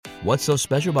What's so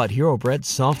special about Hero Bread's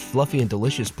soft, fluffy, and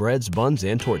delicious breads, buns,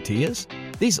 and tortillas?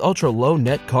 These ultra-low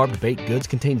net-carb baked goods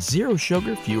contain zero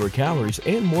sugar, fewer calories,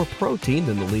 and more protein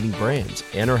than the leading brands,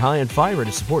 and are high in fiber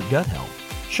to support gut health.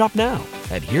 Shop now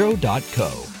at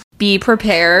Hero.co. Be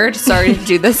prepared. Sorry to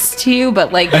do this to you,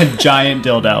 but like a giant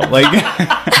dildo.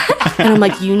 And I'm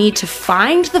like, you need to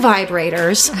find the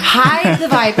vibrators, hide the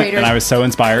vibrators. And I was so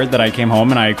inspired that I came home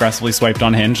and I aggressively swiped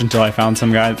on Hinge until I found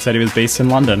some guy that said he was based in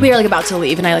London. We were like about to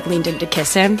leave, and I like leaned in to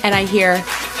kiss him, and I hear,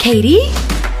 Katie?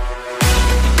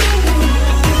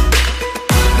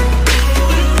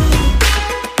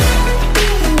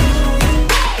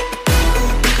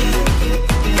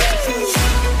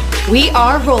 We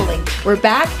are rolling. We're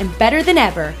back and better than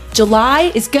ever.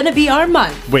 July is gonna be our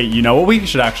month. Wait, you know what we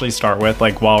should actually start with,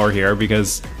 like, while we're here?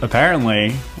 Because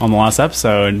apparently, on the last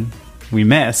episode, we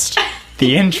missed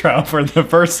the intro for the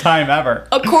first time ever.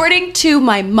 According to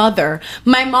my mother,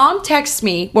 my mom texts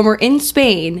me when we're in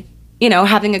Spain, you know,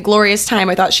 having a glorious time.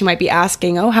 I thought she might be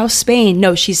asking, oh, how's Spain?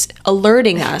 No, she's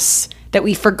alerting us that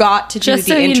we forgot to do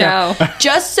the intro. Know.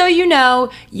 Just so you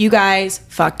know, you guys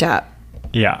fucked up.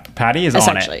 Yeah, Patty is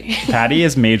on it. Patty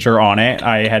is major on it.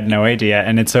 I had no idea.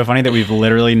 And it's so funny that we've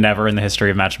literally never in the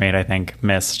history of Matchmade, I think,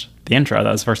 missed the intro.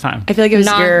 That was the first time. I feel like it was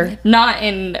not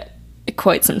in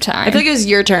quite some time. I feel like it was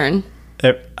your turn.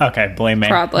 Okay, blame me.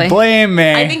 Probably. Blame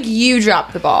me. I think you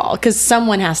dropped the ball because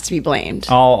someone has to be blamed.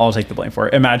 I'll take the blame for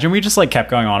it. Imagine we just like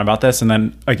kept going on about this and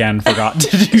then again forgot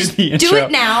to do the intro. Do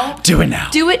it now. Do it now.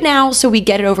 Do it now so we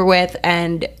get it over with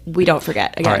and we don't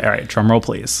forget again. All right. Drum roll,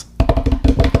 please.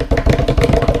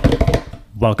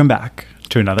 Welcome back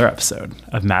to another episode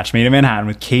of Match Made in Manhattan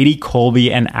with Katie,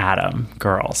 Colby, and Adam.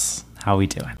 Girls, how we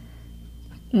doing?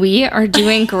 We are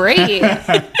doing great.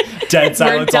 Dead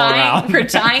silence all around. We're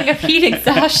dying of heat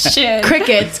exhaustion.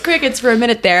 Crickets for a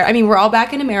minute there. I mean, we're all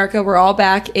back in America. We're all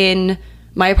back in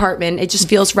my apartment. It just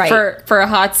feels right. For a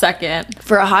hot second.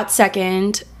 For a hot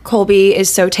second. Colby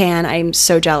is so tan. I'm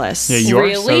so jealous. Yeah,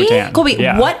 you're so tan. Colby,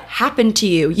 what happened to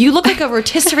you? You look like a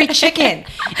rotisserie chicken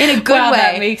in a good way.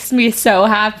 That makes me so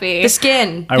happy. The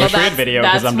skin. I wish we had video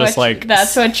because I'm just like...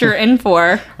 That's what you're in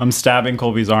for. I'm stabbing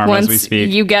Colby's arm Once as we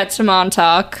speak. you get to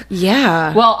Montauk.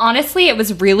 Yeah. Well, honestly, it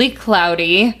was really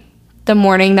cloudy the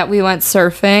morning that we went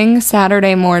surfing,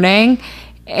 Saturday morning.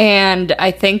 And I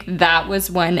think that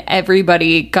was when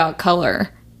everybody got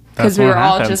color. Because we were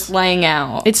all just laying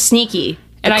out. It's sneaky.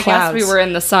 And I guess we were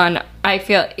in the sun. I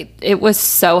feel it was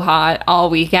so hot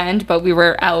all weekend, but we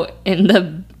were out in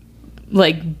the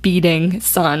like beating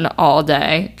sun all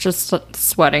day, just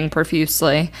sweating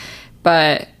profusely.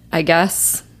 But I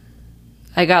guess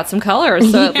I got some color,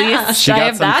 so at least I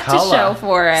have that to show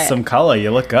for it. Some color,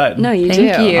 you look good. No, you do.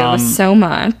 Thank you so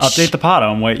much. Update the pod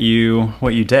on what you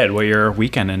did, what your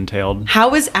weekend entailed. How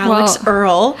was Alex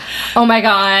Earl? Oh my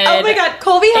god!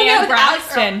 Colby hung out and with Alex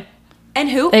Earl. Braxton. And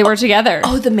who? They were together.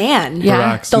 Oh, the man. Yeah.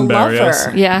 Braxton the Berrios.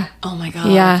 lover. Yeah. Oh my god.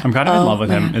 Yeah. I'm kind of in love with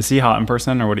him. Is he hot in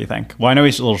person, or what do you think? Well, I know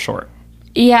he's a little short.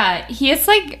 Yeah, he is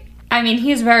like, I mean,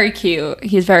 he's very cute.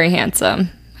 He's very handsome.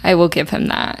 I will give him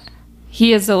that.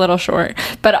 He is a little short.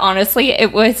 But honestly,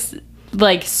 it was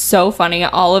like so funny.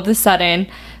 All of a sudden,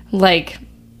 like,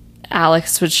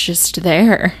 Alex was just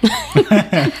there.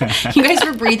 You guys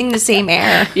were breathing the same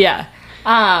air. Yeah.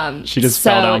 She just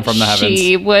fell down from the heavens.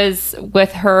 She was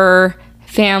with her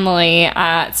family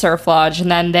at Surf Lodge, and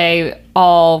then they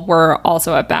all were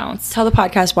also at Bounce. Tell the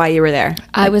podcast why you were there.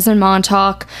 I was in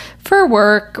Montauk for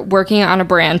work, working on a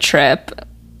brand trip.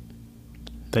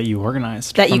 That you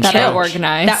organized. That I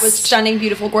organized. That was stunning,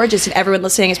 beautiful, gorgeous, and everyone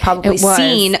listening has probably It was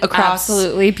seen across.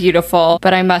 Absolutely beautiful.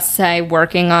 But I must say,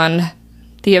 working on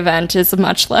the event is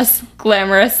much less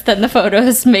glamorous than the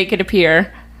photos make it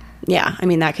appear. Yeah, I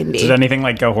mean, that can be. Did anything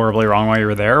like go horribly wrong while you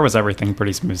were there, or was everything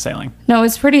pretty smooth sailing? No,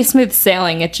 it's pretty smooth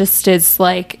sailing. It just is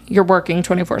like you're working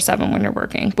 24/7 when you're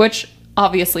working, which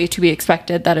obviously to be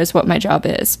expected. That is what my job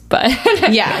is. But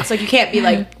yeah, it's like you can't be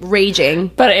like raging.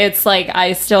 But it's like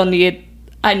I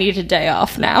need a day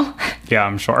off now. Yeah,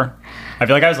 I'm sure. I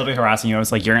feel like I was literally harassing you. I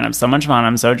was like, you're going to have so much fun.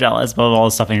 I'm so jealous, blah, blah, all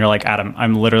this stuff. And you're like, Adam,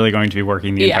 I'm literally going to be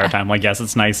working the entire time. Like, yes,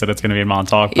 it's nice that it's going to be in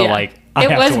Montauk, but like, I have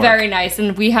to work. It was very nice.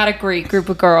 And we had a great group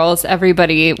of girls.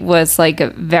 Everybody was like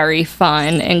very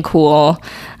fun and cool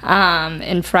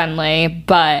and friendly,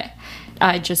 but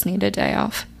I just need a day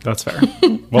off. That's fair.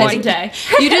 One day.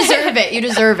 You deserve it. You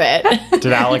deserve it.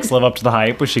 Did Alex live up to the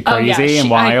hype? Was she crazy and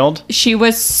wild? She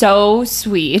was so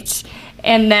sweet.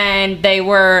 And then they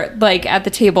were like at the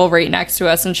table right next to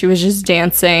us, and she was just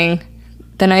dancing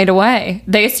the night away.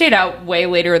 They stayed out way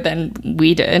later than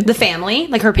we did. The family,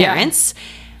 like her parents.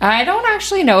 Yeah. I don't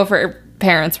actually know if her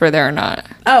parents were there or not.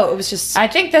 Oh, it was just I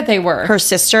think that they were. her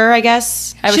sister, I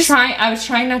guess. I was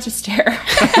trying not to stare.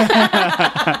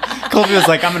 Colby was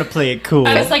like, I'm going to play it cool.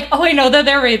 I was like, oh, I know that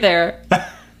they're right there.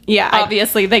 Yeah,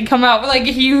 Obviously, they come out with like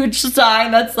a huge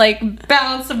sign that's like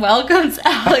 "Bounce welcomes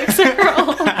Alex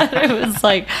Earl." And it was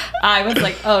like, I was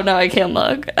like, oh no, I can't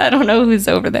look. I don't know who's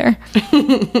over there.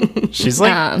 She's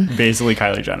like basically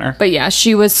Kylie Jenner. But yeah,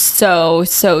 she was so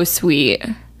sweet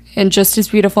and just as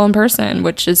beautiful in person,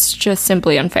 which is just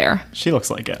simply unfair. She looks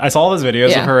like it. I saw all those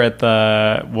videos Yeah. of her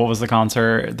at what was the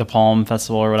concert? The Palm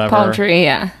Festival or whatever. Palm Tree,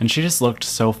 yeah. And she just looked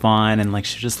so fun and like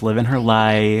she just living her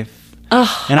life.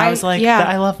 Ugh, And I was like,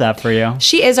 I love that for you.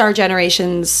 She is our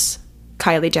generation's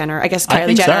Kylie Jenner. I guess I Kylie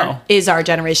think Jenner so. is our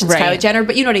generation's Right. Kylie Jenner,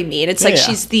 but you know what I mean. It's like Yeah.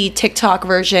 she's the TikTok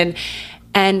version.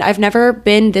 And I've never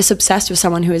been this obsessed with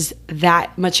someone who is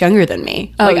that much younger than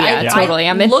me. Oh, Like, yeah, totally.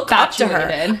 I'm look up to her.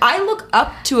 infatuated. I look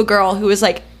up to a girl who is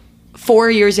like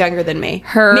 4 years younger than me.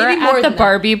 Her Maybe more at the than that.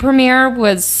 Barbie premiere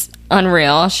was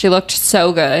unreal. She looked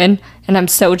so good, and I'm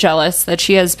so jealous that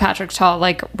she has Patrick Tall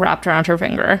like wrapped around her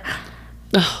finger.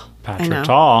 know. Patrick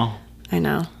Tall. I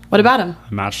know. What about him?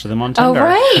 I matched with him on Oh Tinder.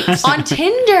 right. On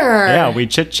Tinder. Yeah, we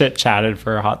chatted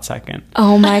for a hot second.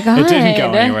 Oh my god. It didn't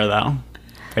go anywhere though.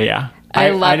 But yeah. I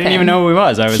love I didn't him. even know who he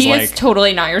was. I was He like, is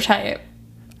totally not your type.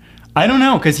 I don't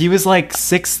know, because he was like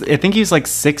I think he was like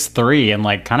 6'3" and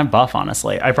like kind of buff,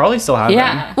 honestly. I probably still have him.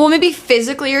 Yeah. Well, maybe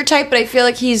physically your type, but I feel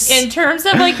like he's In terms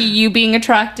of like you being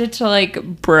attracted to like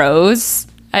bros,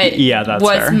 Yeah, that's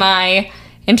was fair. my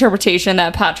interpretation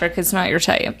that Patrick is not your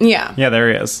type. yeah. Yeah, there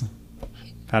he is.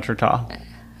 Patrick Tall.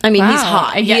 I mean, he's Wow.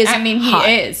 hot. Yeah, He is I mean, hot.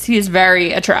 he is. He is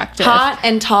very attractive. Hot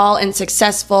and tall and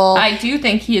successful. I do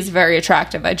think he is very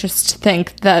attractive. I just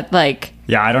think that like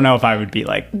Yeah, I don't know if I would be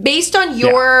like, Based on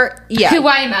your who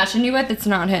I imagine you with, it's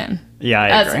not him. yeah, I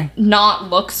As agree. not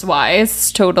looks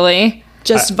wise, totally.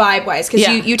 just vibe wise, because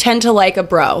Yeah. you tend to like a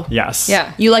bro. Yes.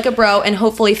 Yeah. You like a bro, and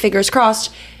hopefully, fingers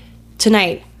crossed,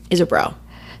 tonight is a bro.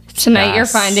 Tonight you're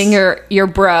Yes. finding your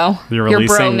bro. You're your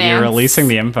releasing, bromance. you're releasing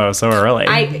the info so early.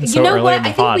 You know what?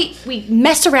 I think we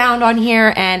mess around on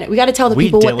here, and we got to tell the We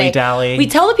people what they dilly-dally. we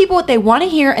tell the people what they want to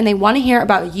hear, and they want to hear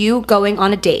about you going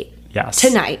on a date. Yes.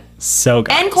 Tonight. So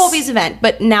good. And Colby's event,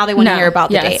 but now they want to No, hear about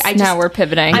the yes, date. now we're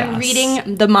pivoting. I'm Yes.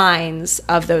 reading the minds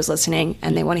of those listening,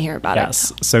 and they want to hear about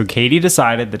Yes. So Katie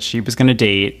decided that she was going to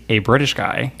date a British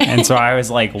guy. And so I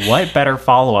was like, what better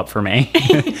follow up for me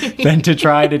than to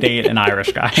try to date an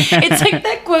Irish guy? it. It's like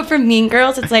that quote from Mean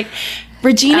Girls. It's like,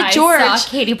 Regina George. I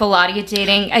saw Katie Bellotti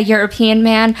dating a European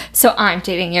man, so I'm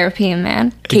dating a European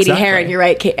man. Katie Exactly. Heron, you're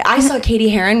right. I saw Katie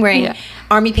Heron wearing Yeah.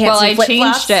 army pants Well, and I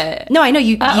flip-flops. changed it. No, I know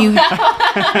you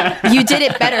you did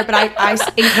it better, but I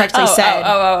incorrectly said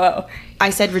I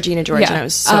said Regina George, and I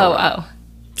was so wrong.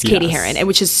 It's Katie Yes. Heron,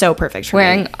 which is so perfect for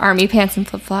Wearing me. army pants and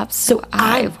flip flops. So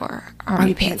I I- wore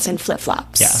Army pants and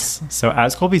flip-flops. Yes. So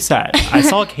as Colby said, I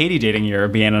saw Katie dating a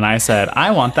European and I said,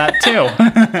 I want that too.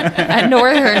 a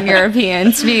Northern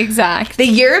European to be exact. The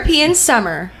European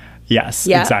summer. Yes,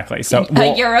 Yeah. exactly. So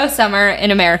A Euro summer in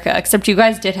America, except you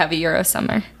guys did have a Euro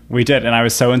summer. we did. And I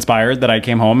was so inspired that I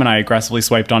came home and I aggressively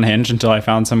swiped on Hinge until I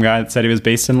found some guy that said he was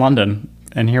based in London.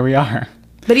 And here we are.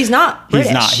 But he's not British.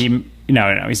 He's not.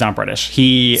 No, he's not British.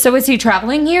 He So is he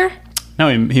traveling here?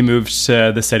 he moved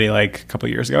to the city like a couple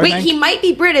years ago. I Wait, think. he might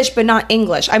be British, but not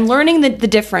English. I'm learning the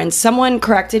difference. Someone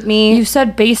corrected me. You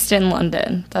said based in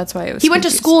London. That's why it was. He went to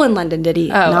confused. school in London, did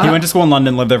he? Oh. He went to school in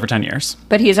London, lived there for 10 years,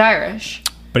 But he's Irish.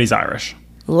 but he's Irish.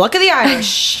 Look at the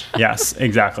Irish. Yes,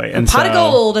 exactly. And Pot of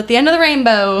gold at the end of the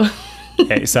rainbow.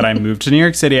 Yeah, he said, I moved to New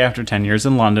York City after 10 years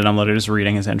in London. I'm literally just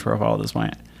reading his Hinge profile at this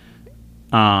point.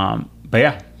 But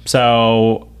yeah,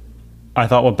 so I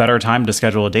thought what better time to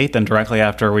schedule a date than directly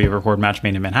after we record Match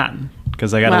Made in Manhattan,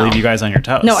 because I got to Wow. leave you guys on your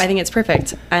toes. No, I think it's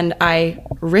perfect. And I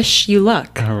wish you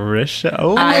luck. Irish.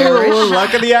 Oh, Irish.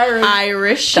 luck of the Irish.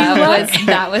 Irish you luck.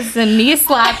 That was the knee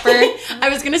slapper. I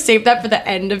was going to save that for the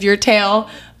end of your tale,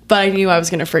 but I knew I was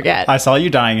going to forget. I saw you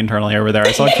dying internally over there.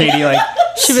 I saw Katie like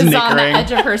She was on the snickering.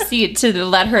 edge of her seat to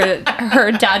let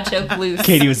her dad joke loose.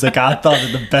 Katie was like, I thought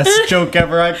of the best joke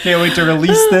ever. I can't wait to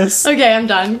release this. Okay, I'm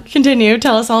done. Continue.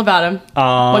 Tell us all about him.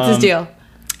 What's his deal?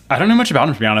 I don't know much about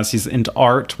him, to be honest. He's into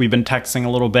art. We've been texting a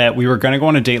little bit. We were going to go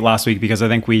on a date last week because I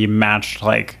think we matched,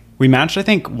 I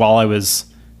think, while I was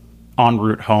en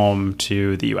route home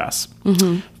to the US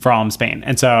from Spain.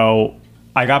 And so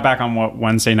I got back on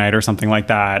Wednesday night or something like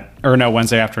that. Or no,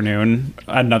 Wednesday afternoon.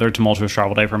 Another tumultuous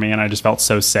travel day for me. And I just felt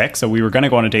so sick. So we were going to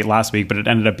go on a date last week, but it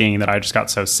ended up being that I just got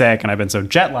so sick and I've been so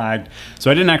jet lagged.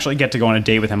 So I didn't actually get to go on a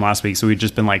date with him last week. So we've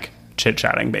just been like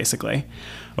chit-chatting basically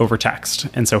over text.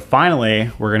 And so finally,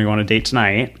 we're going to go on a date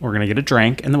tonight. We're going to get a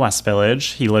drink in the West Village.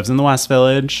 He lives in the West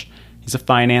Village. He's a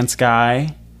finance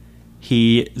guy.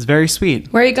 He is very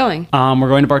sweet. Where are you going? We're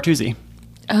going to Bartuzzi.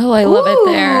 Oh, I love it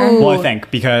there. Well, I think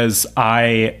because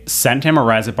I sent him a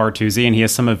res at Bartuzzi and he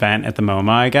has some event at the MoMA,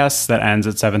 I guess, that ends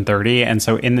at 7:30. And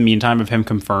so in the meantime of him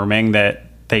confirming that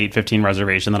the 8:15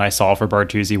 reservation that I saw for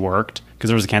Bartuzzi worked, because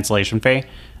there was a cancellation fee,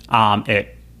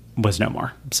 it was no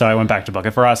more. So I went back to book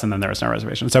it for us, and then there was no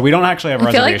reservation. So we don't actually have a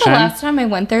I feel like reservation. the last time I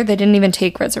went there, they didn't even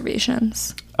take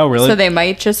reservations. Oh, really? So they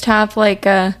might just have like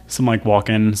a... Some like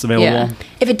walk-ins available. Yeah.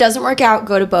 If it doesn't work out,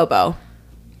 go to Bobo.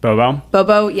 Bobo?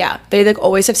 Bobo, yeah. They like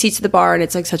always have seats at the bar, and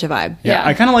it's like such a vibe. Yeah.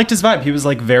 I kind of liked his vibe. He was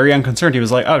like very unconcerned. He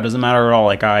was like, oh, it doesn't matter at all.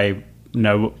 Like I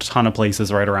know a ton of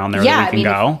places right around there that we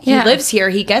can go. He Yeah. lives here.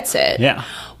 He gets it. Yeah.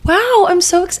 Wow, I'm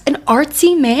so an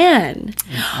artsy man.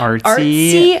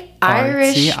 Artsy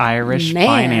Irish man.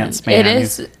 finance man. It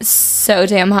is so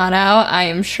damn hot out. I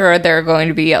am sure there are going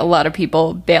to be a lot of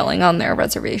people bailing on their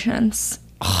reservations.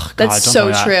 God, That's don't so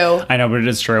say that. true. I know, but it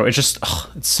is true. It's just,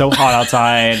 it's so hot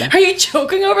outside. Are you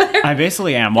choking over there? I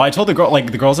basically am. Well, I told the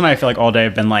girls and I feel like all day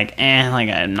have been like, like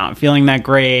I'm not feeling that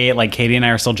great. Like Katie and I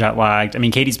are still jet lagged. I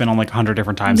mean, Katie's been on like 100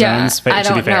 different time zones. I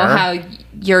don't know how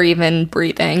you're even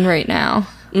breathing right now.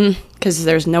 Because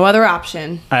there's no other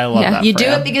option. I love Yeah. that. You for do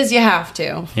it because you have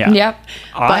to. Yeah. Yep.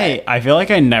 I feel like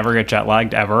I never get jet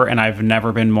lagged ever, and I've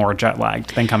never been more jet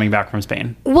lagged than coming back from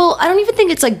Spain. Well, I don't even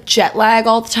think it's like jet lag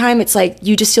all the time. It's like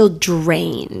you just feel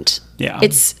drained. Yeah.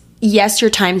 It's, yes, your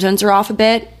time zones are off a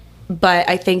bit, but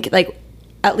I think like,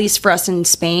 at least for us in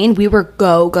Spain, we were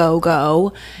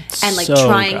go, and like So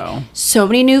trying go. so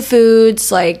many new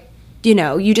foods. Like, you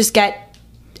know, you just get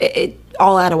it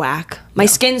all out of whack. My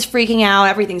skin's freaking out.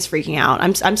 Everything's freaking out.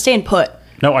 I'm staying put.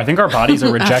 No, I think our bodies are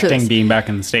After rejecting this. being back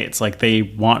in the States. Like they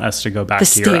want us to go back The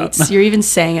to Europe. States. You're even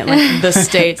saying it like the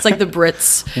States, like the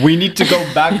Brits. We need to go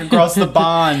back across the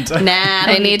pond. Nah.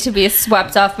 I need to be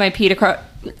swept off my Peter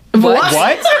What?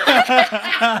 What?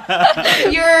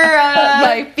 Your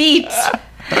My feet.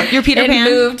 your Peter And Pan.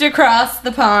 moved across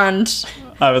the pond.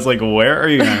 I was like, where are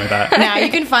you going with that? Now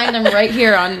you can find them right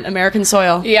here on American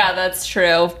soil. Yeah, that's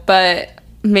true. But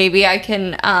maybe I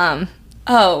can,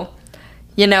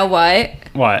 you know what?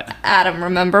 What? Adam,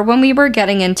 remember when we were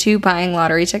getting into buying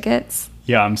lottery tickets?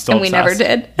 Yeah, I'm still And we never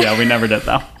obsessed. did. Yeah, we never did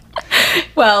though.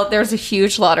 Well, there's a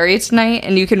huge lottery tonight,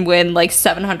 and you can win like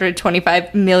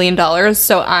 $725 million.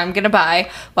 So I'm going to buy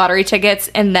lottery tickets,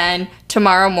 and then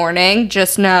tomorrow morning,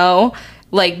 just know,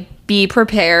 like, be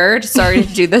prepared. Sorry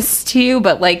to do this to you,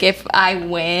 but like, if I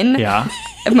win, Yeah.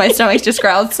 if my stomach just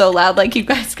growled so loud, like, you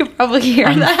guys could probably hear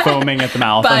I'm that. foaming at the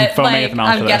mouth. I'm But foaming like, at the mouth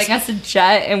I'm for getting this. us a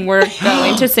jet, and we're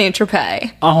going to Saint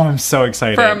Tropez. Oh, I'm so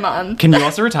excited. For a month. Can you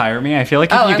also retire me? I feel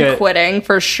like if Oh, you I'm get quitting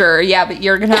for sure. Yeah, but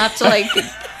you're gonna have to like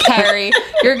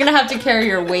You're gonna have to carry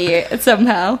your weight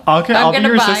somehow. I'll be gonna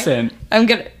your assistant. I'm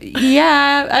gonna.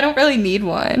 Yeah, I don't really need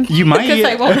one. You might. because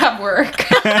I won't have work.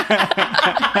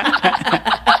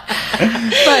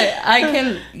 But I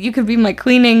can. You could be my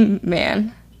cleaning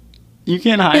man. You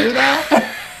can't hire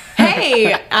that?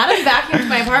 Hey, Adam vacuumed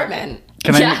my apartment.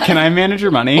 Can I manage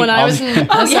your money? When I I'll was be- in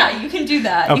Oh yeah, you can do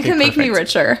that. You Okay, can make me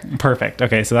perfect. richer. Perfect.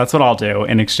 Okay, so that's what I'll do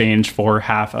in exchange for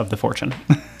half of the fortune.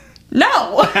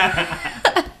 No.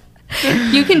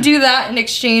 You can do that in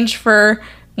exchange for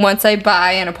once I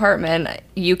buy an apartment,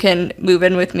 you can move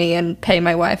in with me and pay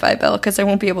my Wi-Fi bill because I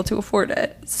won't be able to afford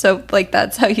it. So, like,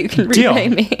 that's how you can Deal. repay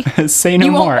me. Say no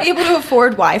You more. won't be able to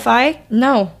afford Wi-Fi?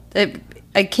 No,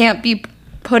 I can't be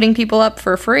putting people up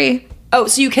for free. Oh,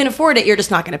 so you can afford it, you're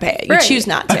just not going to pay it. You Right. choose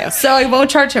not to. So I won't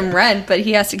charge him rent, but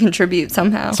he has to contribute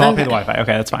somehow. So I'll pay the Wi-Fi.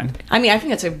 Okay, that's fine. I mean, I think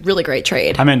that's a really great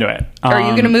trade. I'm into it. Are you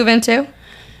going to move in too?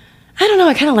 I don't know,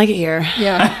 I kind of like it here.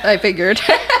 Yeah, I figured.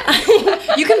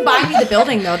 You can buy me the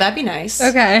building, though. That'd be nice.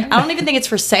 Okay. I don't even think it's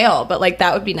for sale, but, like,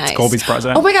 that would be nice. Colby's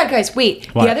present. Oh, my God, guys, wait.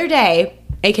 What? The other day,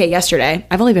 aka yesterday,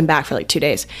 I've only been back for, like, 2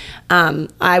 days.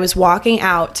 I was walking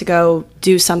out to go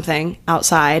do something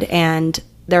outside, and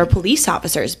there were police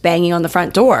officers banging on the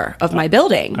front door of my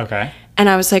building. Okay. And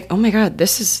I was like, oh, my God,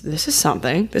 this is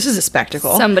something. This is a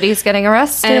spectacle. Somebody's getting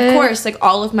arrested. And of course, like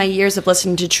all of my years of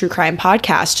listening to true crime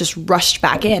podcasts just rushed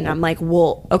back in. I'm like,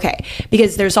 well, okay.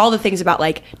 Because there's all the things about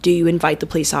like, do you invite the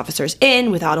police officers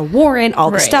in without a warrant? All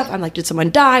the Right. stuff. I'm like, did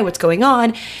someone die? What's going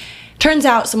on? Turns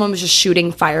out someone was just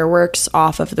shooting fireworks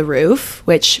off of the roof,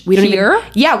 which we don't Here? even.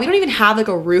 Yeah, we don't even have like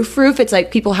a roof. It's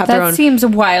like people have their that own. seems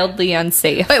wildly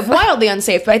unsafe. But wildly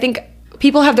unsafe. But I think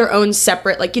people have their own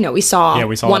separate, like, you know, we saw one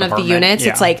one of the apartment. units.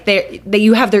 Yeah. It's like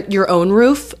you have your own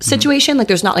roof situation. Like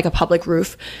there's not like a public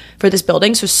roof for this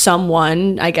building. So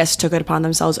someone, I guess, took it upon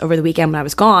themselves over the weekend when I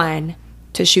was gone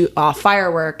to shoot off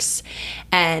fireworks.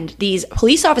 And these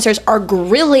police officers are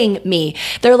grilling me.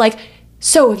 They're like,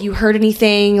 so have you heard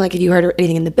anything? Like, have you heard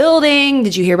anything in the building?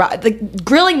 Did you hear about, like,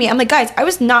 grilling me? I'm like, guys, I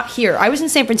was not here. I was in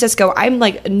San Francisco. I'm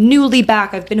like newly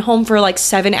back. I've been home for like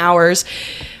 7 hours.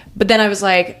 But then I was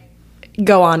like,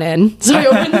 go on in. So I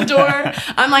opened the door.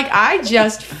 I'm like, I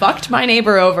just fucked my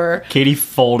neighbor over. Katie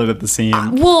folded at the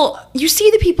seam. Well, you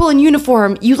see the people in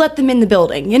uniform, you let them in the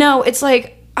building. You know, it's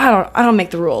like, I don't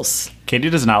make the rules. Katie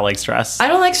does not like stress. I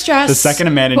don't like stress. The second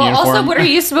a man in Well, uniform. also, what are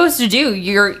you supposed to do?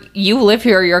 You live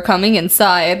here. You're coming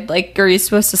inside. Like, are you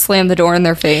supposed to slam the door in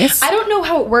their face? I don't know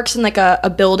how it works in like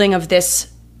a building of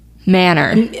this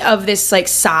Manner. like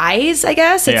size, I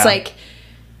guess. It's Yeah. like,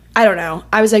 I don't know.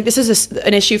 I was like, this is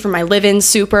an issue for my live-in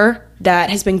super that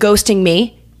has been ghosting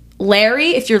me. Larry,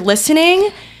 if you're listening,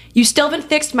 you still haven't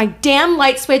fixed my damn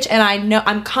light switch, and I know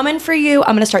I'm coming for you.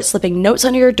 I'm gonna start slipping notes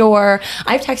under your door.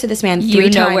 I've texted this man 3 You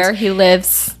know times. where he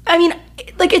lives. I mean,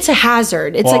 like, it's a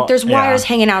hazard. It's Well, like there's wires yeah.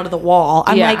 hanging out of the wall.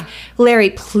 I'm Yeah. like, Larry,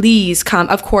 please come.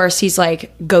 Of course, he's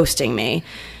like ghosting me.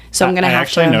 So I'm gonna I have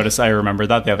actually to. noticed. I remembered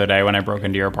that the other day when I broke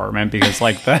into your apartment because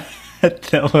like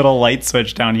the little light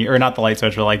switch down here, or not the light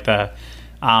switch, but like the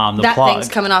That plug. thing's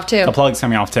coming off too. The plug's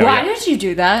coming off too. Why yeah. did you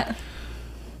do that?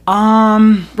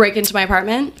 Break into my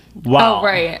apartment. Wow. Oh,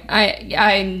 right.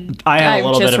 I had a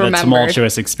little just bit of a remembered.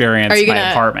 tumultuous experience Are you in my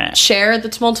gonna apartment. share the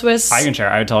tumultuous? I can share.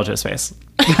 I would tell it to his face.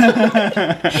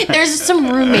 There's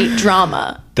some roommate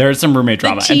drama. There's some roommate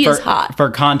drama. tea for, is hot. For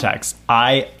context,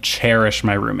 I cherish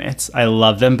my roommates. I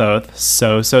love them both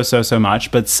so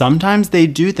much. But sometimes they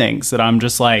do things that I'm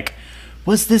just like,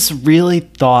 was this really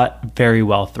thought very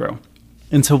well through?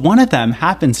 And so one of them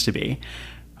happens to be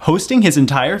hosting his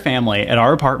entire family at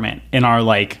our apartment in our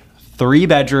like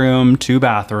 3-bedroom,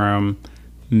 2-bathroom,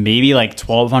 maybe like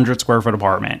 1,200 square foot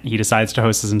apartment. He decides to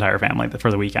host his entire family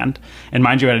for the weekend. And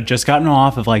mind you, I had just gotten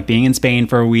off of like being in Spain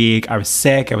for a week. I was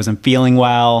sick. I wasn't feeling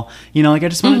well. You know, like I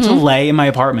just wanted to lay in my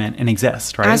apartment and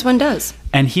exist, right? As one does.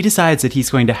 And he decides that he's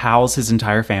going to house his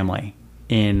entire family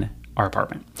in our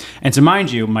apartment. And so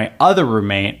mind you, my other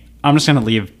roommate, I'm just going to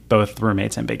leave both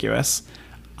roommates ambiguous.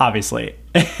 Obviously,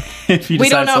 if he We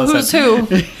don't decides know to who's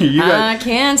listen- who. You I guys-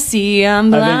 can't see.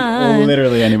 I'm I blind. think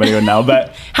literally anybody would know,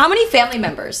 but How many family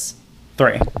members?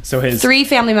 3. So his 3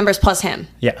 family members plus him.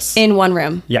 yes. In one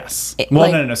room. Yes. It-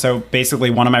 Well, like- no. So basically,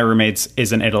 one of my roommates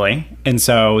is in Italy, and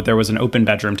so there was an open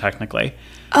bedroom technically.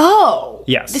 Oh.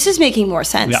 Yes. This is making more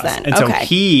sense Yes. then. And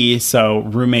Okay. so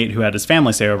roommate who had his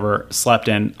family stay over slept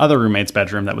in other roommate's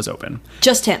bedroom that was open.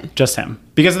 Just him. Just him.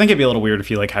 Because I think it'd be a little weird if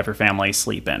you like have your family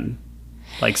sleep in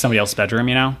like somebody else's bedroom,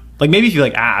 you know? Like maybe if you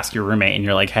like ask your roommate and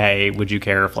you're like, hey, would you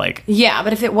care if like Yeah,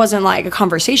 but if it wasn't like a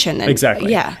conversation, then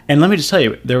Exactly. Yeah. And let me just tell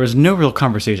you, there was no real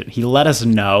conversation. He let us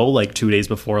know like 2 days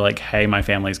before, like, hey, my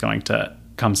family's going to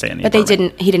come stay in the But they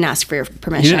apartment. he didn't ask for your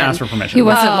permission. He didn't ask for permission. He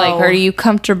wasn't like, Oh. are you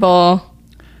comfortable?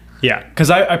 Yeah, because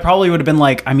I probably would have been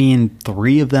like, I mean,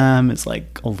 3 of them is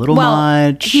like a little Well,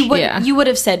 much. he would. Yeah. You would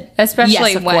have said, Especially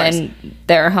yes, of course. when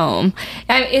they're home.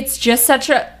 And it's just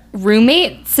such a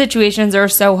roommate situations are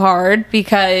so hard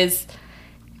because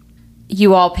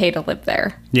you all pay to live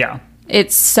there. Yeah.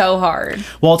 It's so hard.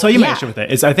 Well, I'll tell you my Yeah. issue with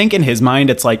it is I think in his mind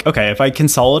it's like, okay, if I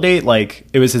consolidate, like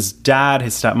it was his dad,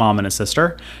 his stepmom, and his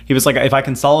sister. He was like, if I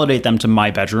consolidate them to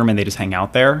my bedroom and they just hang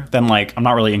out there, then like I'm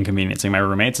not really inconveniencing my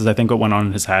roommates, is I think what went on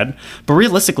in his head. But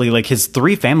realistically, like his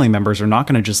 3 family members are not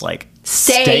going to just like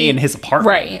stay in his apartment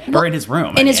Right. or in his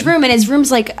room. in his room, and his room's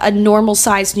like a normal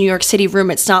sized New York City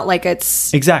room. It's not like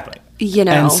it's Exactly. You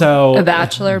know, and so a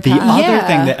bachelor the pad. other Yeah.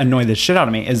 thing that annoyed the shit out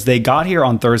of me is they got here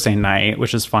on Thursday night,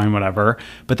 which is fine, whatever.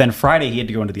 But then Friday he had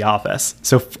to go into the office,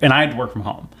 and I had to work from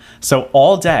home. So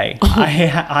all day I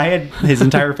had his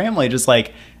entire family just like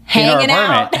in our Hanging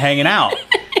apartment out. hanging out.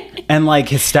 And like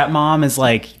his stepmom is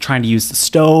like trying to use the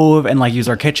stove and like use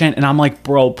our kitchen. And I'm like,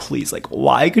 bro, please, like,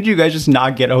 why could you guys just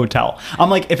not get a hotel? I'm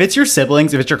like, if it's your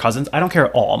siblings, if it's your cousins, I don't care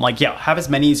at all. I'm like, yeah, have as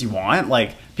many as you want.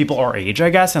 Like people our age, I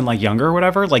guess, and like younger or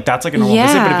whatever. Like that's like a normal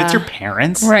visit. But if it's your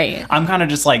parents, Right. I'm kind of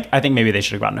just like, I think maybe they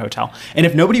should have gotten a hotel. And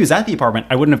if nobody was at the apartment,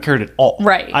 I wouldn't have cared at all.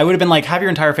 Right. I would have been like, have your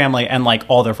entire family and like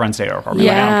all their friends stay at our apartment.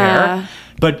 Like, I don't Yeah. care.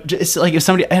 But it's like if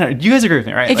somebody, I don't know, you guys agree with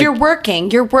me, right? if Like, you're working.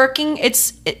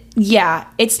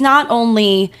 It's not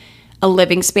only a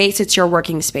living space; it's your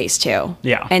working space too.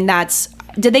 Yeah. and that's.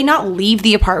 Did they not leave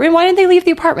the apartment? Why didn't they leave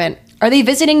the apartment? Are they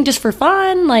visiting just for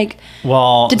fun? Like,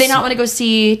 well, did they not want to go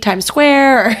see Times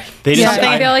Square? Or They Yeah, just-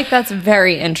 I feel like that's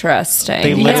very interesting.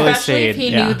 They literally Especially if stayed, he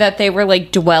yeah. knew that they were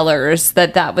like dwellers,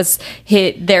 that was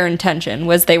their intention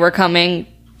was they were coming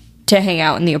to hang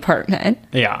out in the apartment.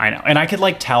 Yeah, I know. And I could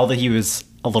like tell that he was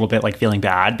a little bit like feeling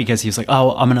bad because he was like,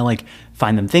 oh, I'm gonna like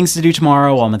find them things to do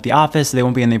tomorrow while I'm at the office, so they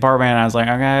won't be in the apartment. And I was like,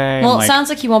 okay. Well, like, it sounds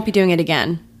like he won't be doing it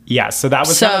again. yeah, so that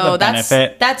was So kind of the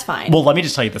benefit. that's fine. Well, let me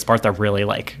just tell you this part that really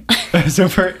like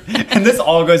and this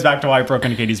all goes back to why I broke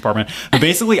into Katie's apartment. But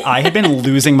basically, I had been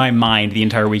losing my mind the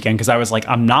entire weekend because I was like,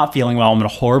 I'm not feeling well. I'm in a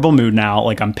horrible mood now.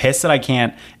 Like, I'm pissed that I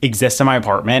can't exist in my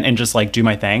apartment and just like do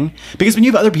my thing. Because when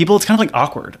you have other people, it's kind of like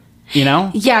awkward, you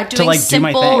know? Yeah, doing to like do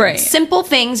my simple, thing. Right. simple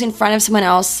things in front of someone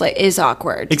else like, is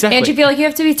awkward. Exactly. And you feel like you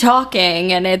have to be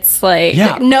talking, and it's like,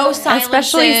 Yeah. No silences.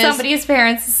 especially somebody's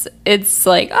parents, it's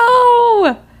like,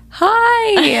 oh,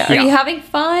 hi, are Yeah. you having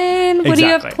fun? What do you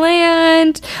have Exactly.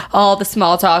 planned? All the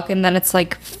small talk, and then it's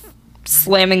like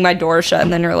slamming my door shut,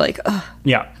 and then you're like, ugh.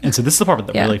 Yeah. And so this is the part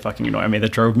that Yeah. really fucking annoyed me,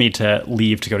 that drove me to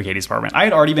leave to go to Katie's apartment. I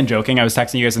had already been joking. I was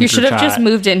texting you guys in the You should group have chat. just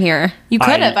moved in here. You could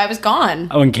I- have. I was gone.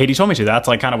 Oh, and Katie told me to. That's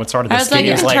like kind of what started I this. was like, Katie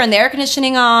you was can turn the air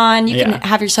conditioning on. You Yeah. can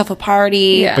have yourself a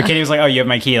party. Yeah. But Katie was like, oh, you have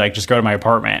my key. Like, just go to my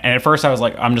apartment. And at first I was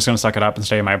like, I'm just going to suck it up and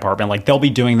stay in my apartment. Like, they'll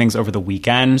be doing things over the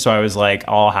weekend. So I was like,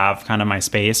 I'll have kind of my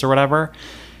space or whatever.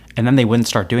 And then they wouldn't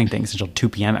start doing things until 2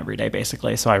 p.m. every day,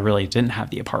 basically. So I really didn't have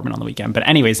the apartment on the weekend. But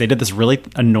anyways, they did this really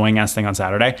annoying ass thing on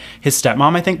Saturday. His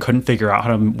stepmom, I think, couldn't figure out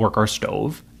how to work our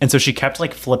stove. And so she kept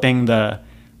like flipping the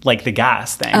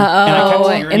gas thing. And I kept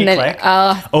hearing and it then click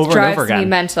over over drives and over again. me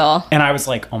mental. And I was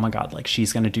like, oh my God, like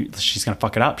she's gonna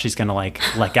fuck it up. She's gonna like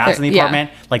let gas in the Yeah.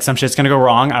 apartment. Like some shit's gonna go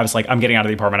wrong. I was like, I'm getting out of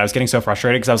the apartment. I was getting so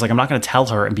frustrated because I was like, I'm not gonna tell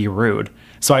her and be rude.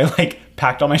 So I like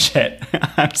packed all my shit.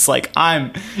 I was like,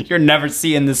 you're never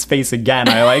seeing this face again.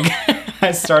 I like, I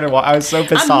was so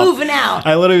pissed I'm off. moving out.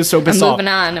 I literally was so pissed off. moving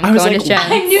on. I'm I was going like, to Jen.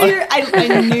 I knew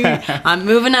I knew. I'm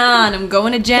moving on. I'm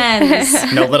going to Jen's.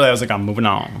 No, literally, I was like, I'm moving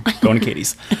on, going to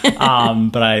Katie's.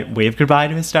 But I waved goodbye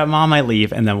to his stepmom. I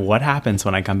leave, and then what happens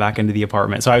when I come back into the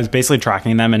apartment? So I was basically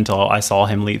tracking them until I saw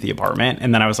him leave the apartment,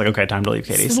 and then I was like, okay, time to leave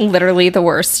Katie's. It's literally the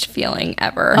worst feeling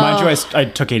ever. Mind you, I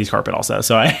took Katie's carpet also,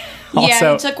 so I also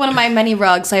Yeah, you took one of my many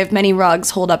rugs. I have many rugs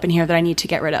holed up in here that I need to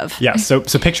get rid of. yeah. So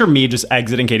picture me just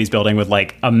exiting Katie's building with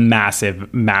like a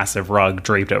massive rug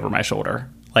draped over my shoulder,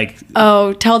 like.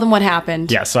 Oh, tell them what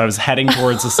happened. Yeah, so I was heading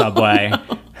towards the subway,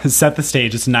 set the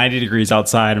stage. It's 90 degrees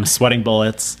outside. I'm sweating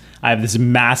bullets. I have this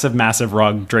massive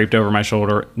rug draped over my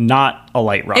shoulder. Not a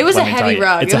light rug. It was let a me tell heavy you.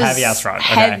 rug. It's It a was heavy ass rug.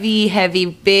 Okay? Heavy,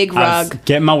 big I was rug.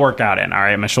 getting my workout in. All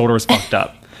right, my shoulder was fucked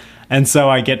up. And so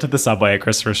I get to the subway at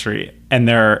Christopher Street, and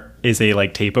there is a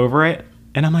like tape over it.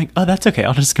 And I'm like, oh, that's okay.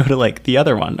 I'll just go to like the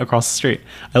other one across the street.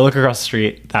 I look across the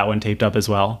street, that one taped up as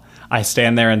well. I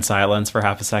stand there in silence for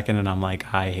half a second, and I'm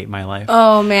like, I hate my life.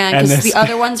 Oh man, And because this- the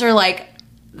other ones are like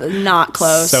not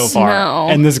close. So far. No.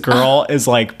 And this girl is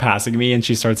like passing me, and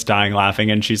she starts dying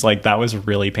laughing, and she's like, that was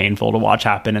really painful to watch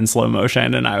happen in slow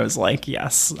motion. And I was like,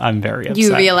 yes, I'm very upset.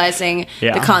 You realizing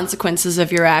Yeah. the consequences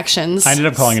of your actions. I ended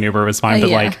up calling an Uber. It was fine, but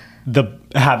Yeah. like the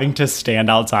having to stand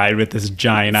outside with this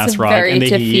giant It's ass a rug very in the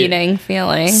defeating heat,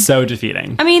 feeling. so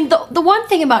defeating. I mean, the one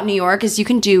thing about New York is you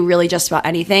can do really just about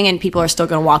anything, and people are still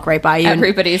going to walk right by you.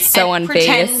 Everybody's so and unfazed.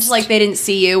 pretend like they didn't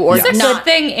see you, or It's a not. good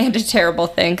thing and a terrible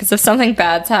thing, because if something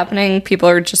bad's happening, people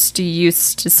are just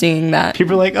used to seeing that.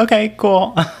 People are like, okay,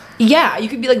 cool. Yeah, you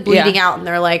could be like bleeding Yeah. out, and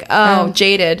they're like, "Oh,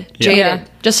 jaded. Yeah.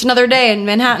 Just another day in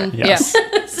Manhattan." Yes.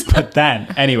 But then,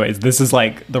 anyways, this is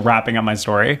like the wrapping up my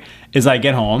story. Is I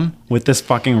get home with this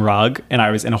fucking rug, and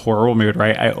I was in a horrible mood.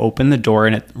 Right, I open the door,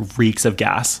 and it reeks of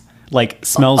gas. Like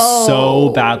smells so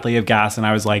badly of gas, and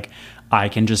I was like, I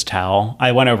can just tell.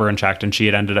 I went over and checked, and she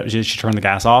had ended up. She turned the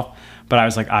gas off, but I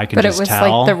was like, I can But it just was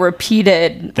tell. like the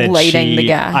repeated that lighting the she-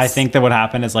 gas. I think that what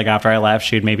happened is like after I left,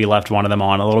 she had maybe left one of them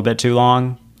on a little bit too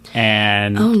long,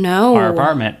 and Oh, no. our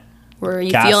apartment Were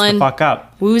you gassed feeling the fuck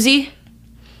up. woozy?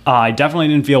 I definitely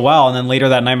didn't feel well, and then later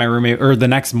that night, my roommate, or the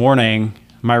next morning,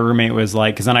 my roommate was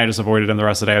like, because then I just avoided him the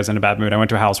rest of the day. I was in a bad mood. I went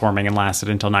to a housewarming and lasted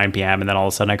until 9 p.m. And then all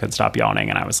of a sudden I couldn't stop yawning.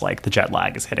 And I was like, the jet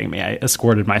lag is hitting me. I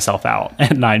escorted myself out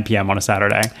at 9 p.m. on a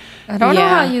Saturday. I don't know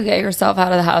Yeah. how you get yourself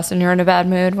out of the house when you're in a bad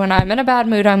mood. When I'm in a bad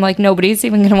mood, I'm like, nobody's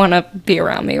even going to want to be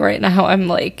around me right now. I'm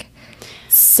like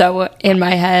so in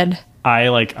my head.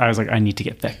 I was like, I need to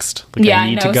get fixed. Like, Yeah, I I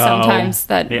need know to go. sometimes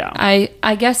that Yeah.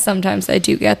 I guess sometimes I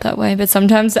do get that way, but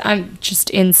sometimes I'm just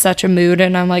in such a mood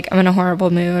and I'm like, I'm in a horrible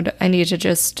mood. I need to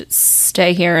just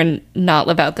stay here and not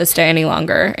live out this day any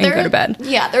longer and go to bed.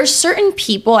 Yeah, there's certain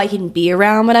people I can be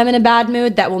around when I'm in a bad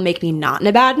mood that will make me not in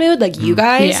a bad mood, like you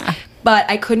guys. Yeah. But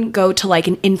I couldn't go to like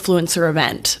an influencer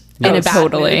event in No, a bad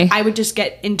totally. mood. I would just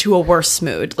get into a worse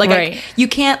mood. Like Right. you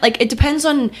can't like it depends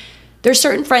on. There's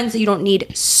certain friends that you don't need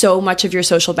so much of your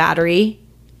social battery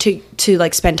to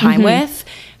like spend time with,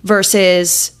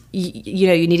 versus you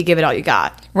know you need to give it all you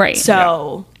got. Right.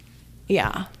 So,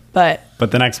 yeah. But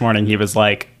the next morning he was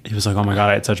like, oh my God,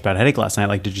 I had such a bad headache last night.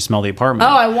 Like, did you smell the apartment?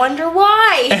 I wonder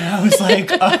why. And I was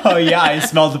like, oh yeah, I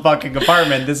smelled the fucking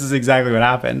apartment. This is exactly what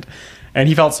happened. And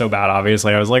he felt so bad,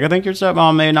 obviously. I was like, I think your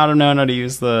stepmom may not have known how to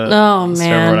use the stove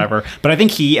or whatever. But I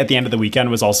think he, at the end of the weekend,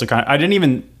 was also I didn't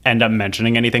even end up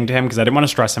mentioning anything to him because I didn't want to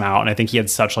stress him out. And I think he had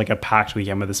such like a packed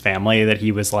weekend with his family that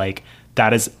he was like,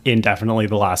 that is indefinitely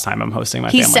the last time I'm hosting my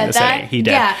family in the city. He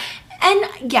did. Yeah.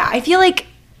 And yeah, I feel like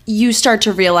you start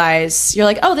to realize, you're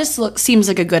like, oh, this seems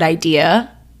like a good idea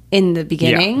in the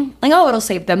beginning. Yeah. Like, oh, it'll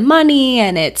save them money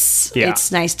and it's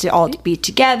nice to all be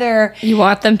together. You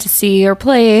want them to see your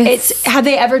place. Have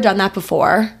they ever done that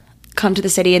before? Come to the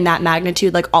city in that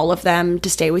magnitude, like all of them to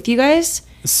stay with you guys?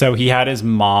 So he had his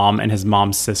mom and his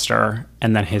mom's sister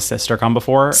and then his sister come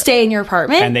before. Stay in your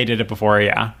apartment? And they did it before,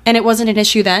 yeah. And it wasn't an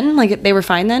issue then? Like, they were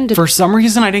fine then? For some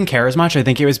reason, I didn't care as much. I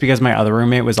think it was because my other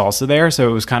roommate was also there. So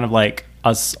it was kind of like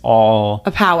us all...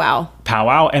 a powwow.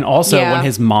 And also, when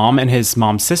his mom and his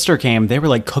mom's sister came, they were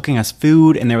like cooking us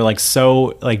food. And they were like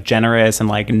so like generous and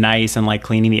like nice and like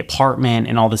cleaning the apartment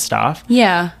and all this stuff.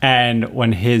 Yeah. And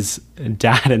when his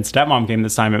dad and stepmom came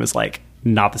this time, it was like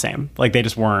not the same. Like they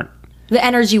just weren't. The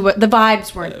energy, the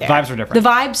vibes weren't there. Vibes were different. The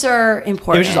vibes are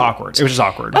important. It was just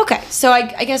awkward. Okay, so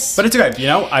I guess... But it's okay. You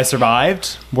know, I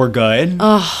survived. We're good.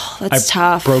 Oh, that's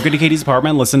tough. Broke into Katie's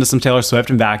apartment, listened to some Taylor Swift,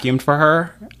 and vacuumed for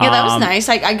her. Yeah, that was nice.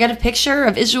 I get a picture,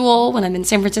 a visual when I'm in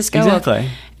San Francisco. Exactly.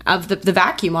 Of the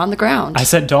vacuum on the ground. I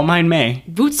said, don't mind me.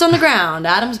 Boots on the ground.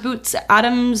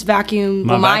 Adam's vacuum.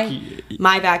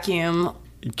 My vacuum.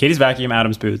 Katie's vacuum,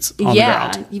 Adam's boots on the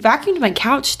ground. Yeah, you vacuumed my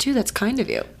couch too. That's kind of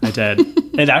you. I did.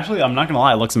 It actually, I'm not gonna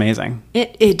lie, it looks amazing.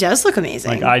 It does look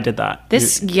amazing. Like I did that.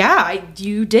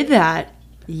 You did that.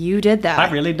 You did that.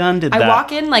 I really did that. I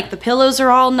walk in, like the pillows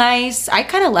are all nice. I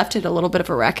kind of left it a little bit of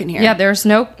a wreck in here. Yeah, there's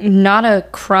not a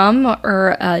crumb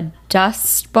or a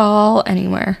dust ball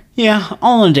anywhere. Yeah,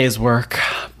 all in a day's work.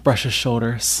 Brush his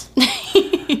shoulders.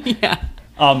 Yeah.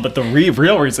 But the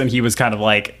real reason he was kind of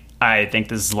like, I think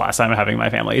this is the last time I'm having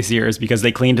my family here is because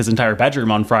they cleaned his entire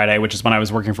bedroom on Friday, which is when I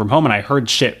was working from home, and I heard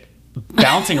shit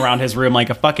bouncing around his room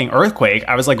like a fucking earthquake.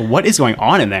 I was like, what is going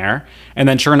on in there? And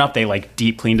then sure enough, they like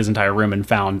deep cleaned his entire room and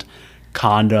found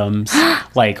condoms,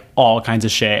 like all kinds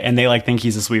of shit. And they like think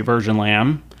he's a sweet virgin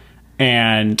lamb.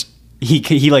 And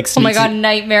he like sneaks... Oh my God,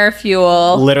 nightmare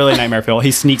fuel. Literally nightmare fuel.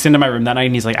 He sneaks into my room that night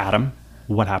and he's like, Adam,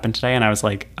 what happened today? And I was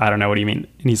like, I don't know, what do you mean?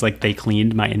 And he's like, they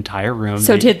cleaned my entire room.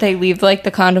 So did they leave like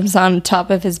the condoms on top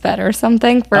of his bed or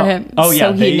something for him? Oh yeah,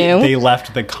 so he knew? They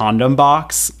left the condom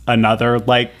box, another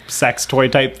like sex toy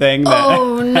type thing that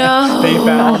oh no, they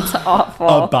found. That's awful.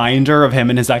 A binder of him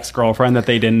and his ex-girlfriend that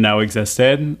they didn't know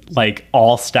existed, like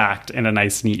all stacked in a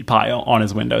nice neat pile on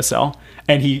his windowsill.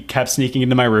 And he kept sneaking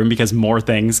into my room because more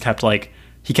things kept like...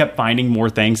 He kept finding more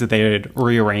things that they had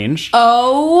rearranged.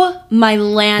 Oh, my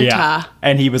Lanta. Yeah.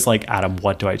 And he was like, Adam,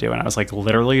 what do I do? And I was like,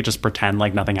 literally just pretend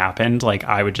like nothing happened. Like,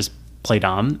 I would just play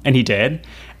dumb. And he did.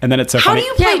 And then it's so funny.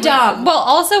 How do you play dumb? Well,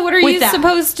 also, what are you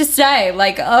supposed to say?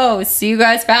 Like, oh, so you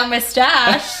guys found my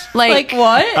stash. like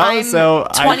what? I'm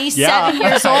 27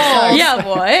 years old. Yeah,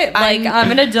 what? Like,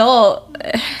 I'm an adult.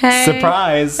 Hey,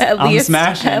 surprise. I'm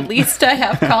smashing. At least I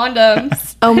have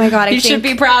condoms. Oh my God. You should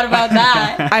be proud about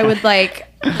that. I would like...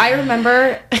 I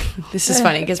remember, this is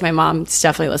funny because my mom's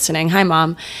definitely listening. Hi,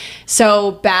 Mom.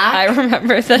 So back... I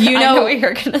remember that. I know what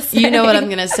you're going to say. You know what I'm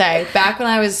going to say. Back when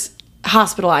I was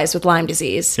hospitalized with Lyme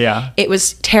disease. Yeah. It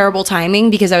was terrible timing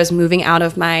because I was moving out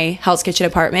of my Hell's Kitchen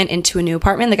apartment into a new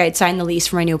apartment. Like I'd signed the lease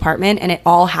for my new apartment and it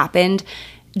all happened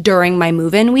during my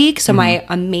move-in week. So my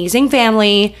amazing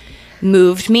family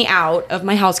moved me out of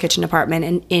my Hell's Kitchen apartment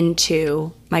and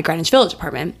into my Greenwich Village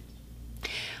apartment.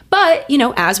 But, you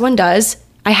know, as one does,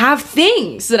 I have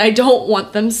things that I don't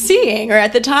want them seeing. Or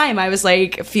at the time, I was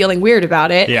like feeling weird about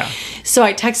it. Yeah. So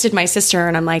I texted my sister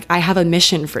and I'm like, I have a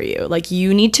mission for you. Like,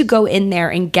 you need to go in there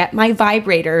and get my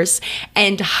vibrators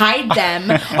and hide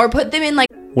them or put them in like...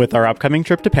 With our upcoming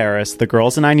trip to Paris, the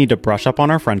girls and I need to brush up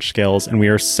on our French skills, and we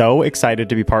are so excited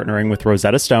to be partnering with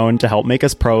Rosetta Stone to help make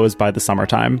us pros by the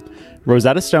summertime.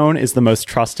 Rosetta Stone is the most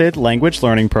trusted language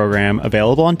learning program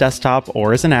available on desktop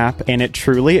or as an app, and it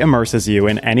truly immerses you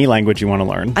in any language you want to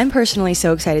learn. I'm personally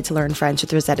so excited to learn French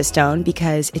with Rosetta Stone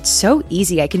because it's so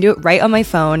easy. I can do it right on my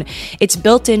phone. Its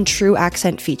built-in true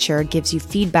accent feature gives you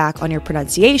feedback on your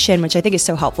pronunciation, which I think is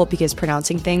so helpful because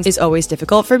pronouncing things is always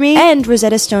difficult for me. And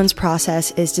Rosetta Stone's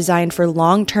process is designed for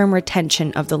long-term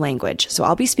retention of the language. So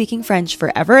I'll be speaking French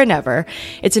forever and ever.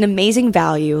 It's an amazing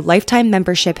value. Lifetime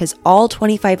membership has all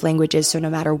 25 languages, so no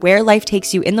matter where life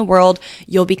takes you in the world,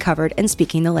 you'll be covered and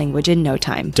speaking the language in no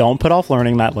time. Don't put off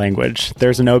learning that language.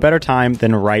 There's no better time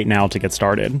than right now to get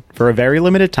started. For a very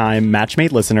limited time,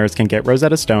 Matchmade listeners can get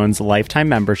Rosetta Stone's lifetime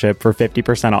membership for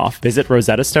 50% off. Visit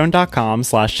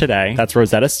rosettastone.com/today. That's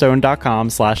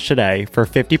rosettastone.com/today for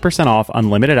 50% off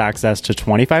unlimited access to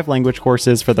 25 language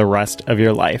courses for the rest of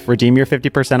your life. Redeem your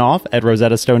 50% off at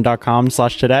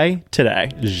rosettastone.com/today today.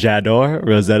 J'adore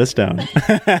Rosetta Stone.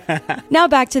 Now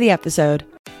back to the episode.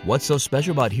 What's so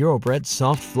special about Hero Bread's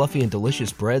soft, fluffy, and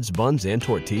delicious breads, buns, and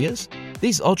tortillas?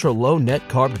 These ultra-low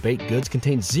net-carb baked goods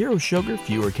contain zero sugar,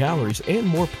 fewer calories, and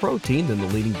more protein than the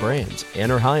leading brands,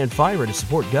 and are high in fiber to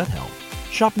support gut health.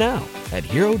 Shop now at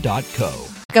hero.co.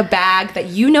 A bag that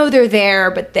you know they're there,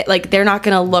 but they're not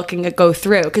going to look and go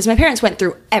through, because my parents went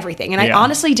through everything, and I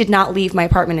honestly did not leave my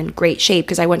apartment in great shape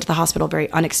because I went to the hospital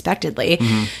very unexpectedly.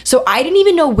 So I didn't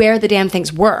even know where the damn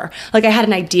things were. Like, I had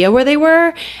an idea where they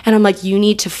were, and I'm like, you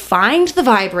need to find the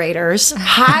vibrators,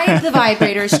 hide the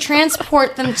vibrators,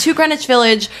 transport them to Greenwich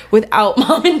Village without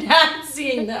mom and dad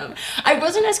seeing them. I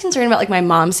wasn't as concerned about like my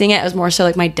mom seeing it. It was more so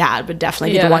like my dad would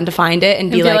definitely be the one to find it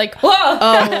and be like, whoa,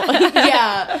 oh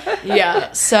yeah.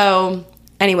 So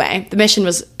anyway, the mission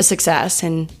was a success,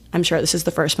 and I'm sure this is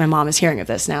the first my mom is hearing of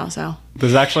this now. So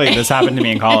This happened to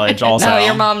me in college also. No,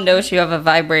 your mom knows you have a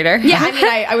vibrator. yeah, I mean,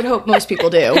 I would hope most people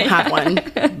do have one.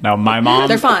 No, my mom.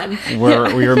 They're fun. We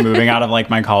were moving out of like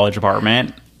my college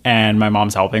apartment, and my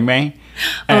mom's helping me.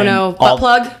 Oh no, butt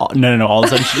plug? No. All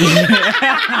of a sudden,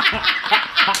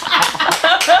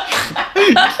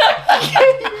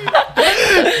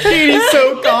 Katie's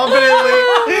so confidently.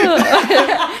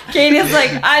 Katie's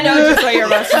like, I know just what you're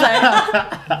about to say.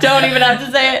 Don't even have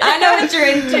to say it. I know what you're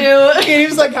into.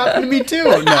 Katie's like, happened to me too.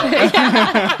 No.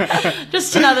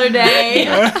 Just another day.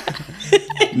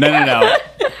 No.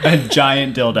 A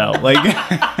giant dildo. Like,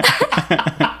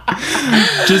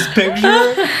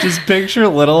 just picture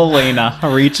little Elena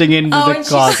reaching into the and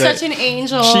closet. she's such an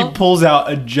angel. She pulls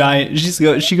out a giant.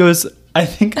 She goes. I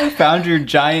think I found your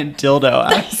giant dildo.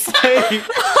 I was like,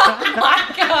 Oh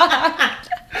my god.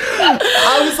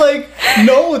 I was like,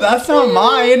 no, that's not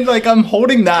mine. Like, I'm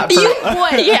holding that. You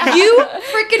would. Yeah. You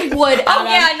freaking would. Oh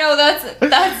yeah, no,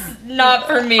 that's not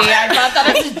for me. I thought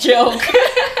that was a joke.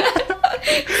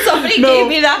 Somebody gave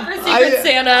me that for Secret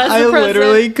Santa as a present.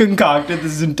 literally concocted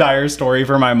this entire story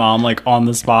for my mom, like, on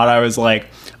the spot. I was like...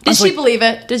 Did she believe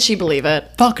it? Did she believe it?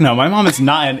 Fuck no, my mom is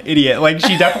not an idiot. Like,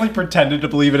 she definitely pretended to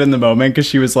believe it in the moment because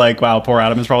she was like, wow, poor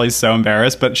Adam is probably so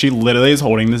embarrassed, but she literally is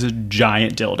holding this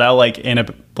giant dildo, like, in a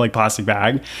like plastic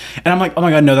bag. And I'm like, oh my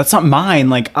god, no, that's not mine.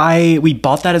 Like, we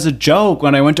bought that as a joke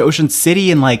when I went to Ocean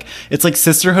City, and like, it's like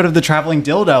Sisterhood of the Traveling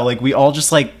Dildo. Like, we all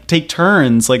just like take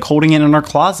turns like holding it in our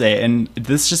closet, and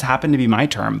this just happened to be my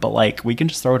turn, but like, we can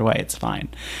just throw it away, it's fine.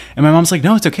 And my mom's like,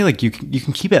 no, it's okay, like, you can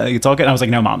keep it, like, it's all good. And I was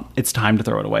like, no mom, it's time to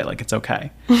throw it away, like, it's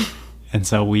okay. And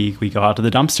so we go out to the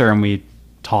dumpster and we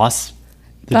toss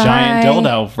the giant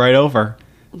dildo right over.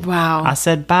 Wow. I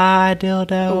said, bye,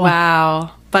 dildo.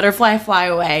 Wow. Butterfly fly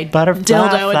away. Butterfly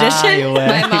dildo fly edition. away.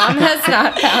 My mom has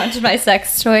not found my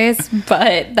sex toys,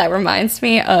 but that reminds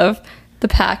me of the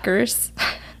Packers.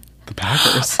 The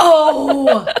Packers.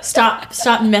 Oh,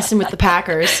 stop messing with the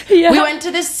Packers. Yeah. We went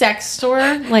to this sex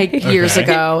store like years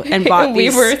ago and bought we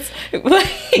these.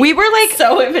 We were like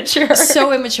so immature.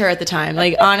 So immature at the time.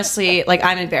 Like, honestly, like,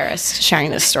 I'm embarrassed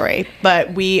sharing this story,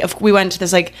 but we went to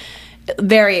this like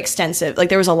very extensive, like,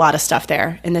 there was a lot of stuff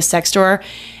there in this sex store,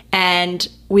 and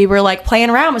we were like playing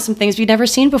around with some things we'd never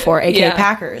seen before, aka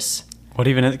Packers. What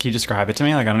even is, can you describe it to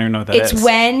me? Like, I don't even know what that is. It's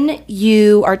when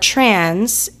you are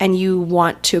trans and you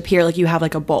want to appear like you have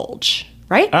like a bulge,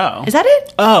 right? Oh. Is that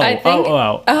it? I think,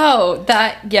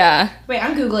 yeah. Wait,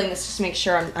 I'm Googling this just to make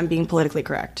sure I'm being politically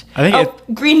correct. I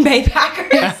think Green Bay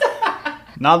Packers.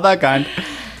 not that kind.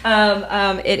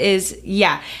 It is,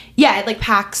 it like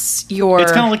packs your...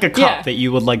 It's kind of like a cup Yeah. that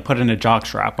you would like put in a jock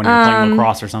strap when you're playing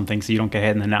lacrosse or something, so you don't get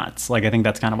hit in the nuts. Like, I think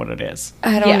that's kind of what it is.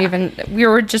 I don't even. We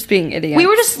were just being idiots. We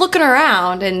were just looking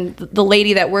around, and the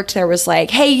lady that worked there was like,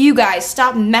 hey, you guys,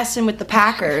 stop messing with the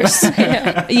Packers.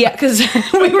 Yeah, because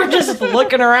we were just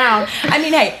looking around. I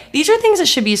mean, hey, these are things that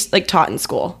should be like taught in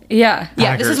school. Yeah.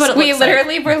 Yeah, this is what it We looks like.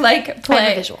 literally were like I have a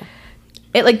play. visual.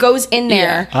 It like goes in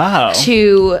there Oh.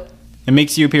 to... It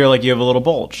makes you appear like you have a little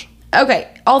bulge.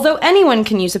 Okay, although anyone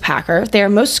can use a packer, they are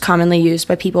most commonly used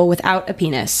by people without a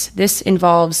penis. This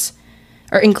includes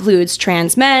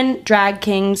trans men, drag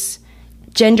kings,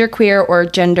 genderqueer, or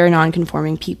gender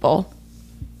nonconforming people.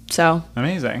 So,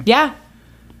 Amazing. yeah.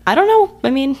 I don't know. I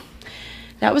mean,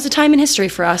 That was a time in history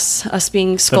for us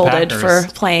being scolded Packers.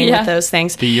 for playing Yeah. with those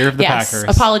things. The year of the Packers.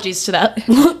 Apologies to that.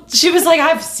 She was like,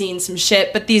 I've seen some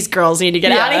shit, but these girls need to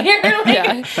get out of here.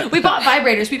 Like, we bought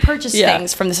vibrators. We purchased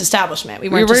things from this establishment. We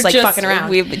weren't just like fucking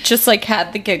around. We just like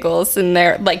had the giggles in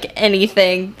there, like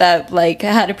anything that like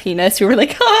had a penis. We were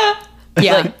like, ah.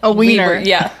 Yeah, Like, a wiener.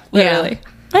 Yeah, literally.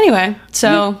 Anyway,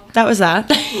 so that was that.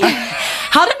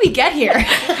 How did we get here?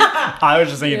 I was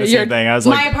just thinking the same thing. I was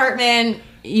My like, apartment.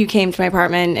 You came to my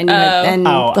apartment, and and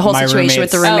Oh, the whole my situation with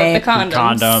the roommates. Oh, roommate, the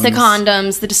condoms. the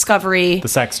condoms, the discovery, the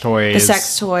sex toys, The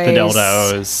sex toys. the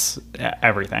dildos,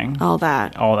 everything, all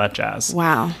that. all that jazz.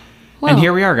 Wow. And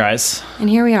here we are, guys. And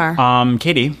here we are.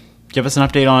 Katie, give us an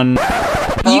update on.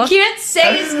 You can't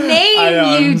say his name, I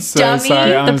know, you I'm so dummy.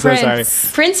 sorry. I'm so Prince.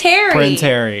 sorry. Prince Harry. Prince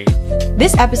Harry.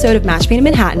 This episode of Match Made in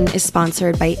Manhattan is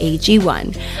sponsored by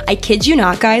AG1. I kid you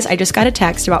not, guys. I just got a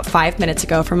text about 5 minutes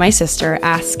ago from my sister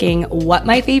asking what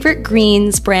my favorite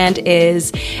greens brand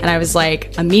is. And I was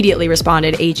like, immediately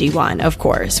responded AG1, of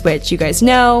course, which you guys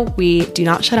know, we do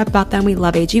not shut up about them. We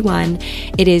love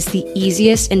AG1. It is the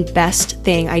easiest and best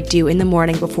thing I do in the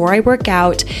morning before I work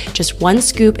out. Just 1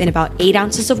 scoop in about 8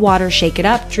 ounces of water, shake it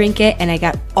up, drink it, and I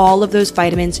got all of those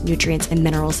vitamins, nutrients, and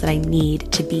minerals that I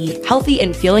need to be healthy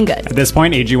and feeling good. At this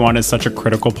point, AG1 is such a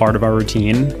critical part of our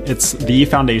routine. It's the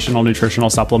foundational nutritional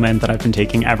supplement that I've been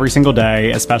taking every single day,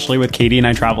 especially with Katie and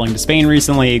I traveling to Spain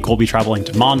recently, Colby traveling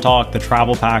to Montauk. The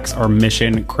travel packs are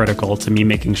mission critical to me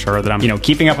making sure that I'm,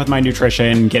 keeping up with my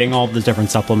nutrition, getting all the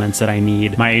different supplements that I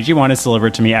need. My AG1 is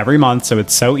delivered to me every month, so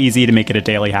it's so easy to make it a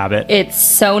daily habit. It's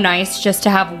so nice just to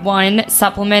have one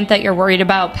supplement that you're worried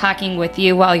about packing with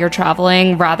you while you're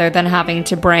traveling rather than having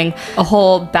to bring a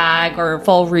whole bag or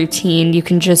full routine. You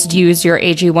can just use your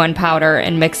AG1 powder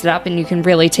and mix it up, and you can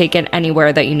really take it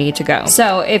anywhere that you need to go.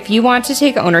 So if you want to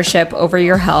take ownership over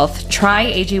your health, try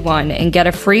AG1 and get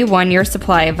a free 1-year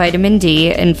supply of vitamin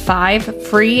D and 5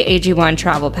 free AG1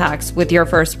 travel packs with your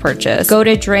first purchase. Go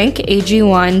to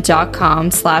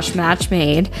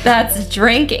drinkag1.com/matchmade. That's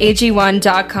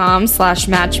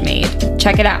drinkag1.com/matchmade.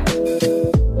 Check it out.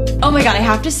 Oh my god, I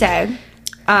have to say,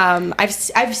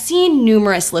 I've seen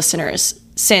numerous listeners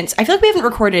since. I feel like we haven't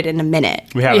recorded in a minute.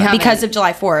 We haven't. Because of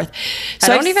July 4th.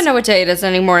 So I don't even know what day it is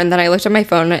anymore. And then I looked at my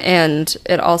phone, and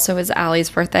it also is Allie's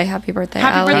birthday. Happy birthday,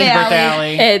 Happy Allie. birthday, Happy birthday,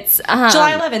 Allie. Allie. It's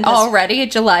July 11th. already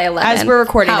July 11th. As we're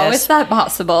recording How this. is that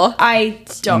possible? I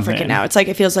don't freaking Insane. know. It's like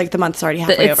it feels like the month's already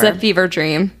halfway It's over. a fever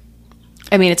dream.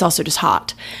 I mean, it's also just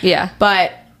hot. Yeah.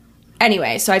 But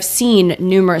anyway, so I've seen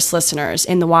numerous listeners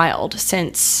in the wild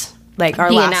since like our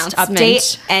The last announcement.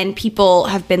 update, and people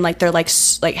have been like, they're like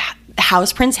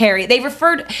how's Prince Harry? They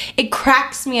referred. It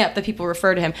cracks me up that people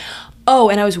refer to him. Oh,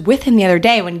 and I was with him the other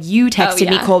day when you texted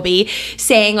me, yeah. Colby,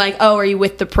 saying like, "Oh, are you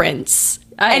with the prince?"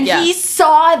 And yeah. he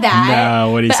saw that. No,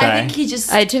 what'd he but say? I think he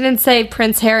just. I didn't say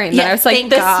Prince Harry. And then Yeah, I was like, thank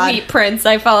the God. sweet prince.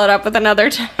 I followed up with another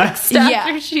text Yeah.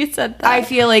 after she said that. I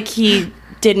feel like he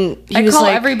didn't. He I was call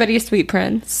like, everybody sweet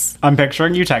prince. I'm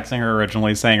picturing you texting her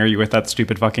originally saying, "Are you with that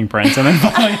stupid fucking prince?" And then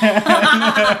following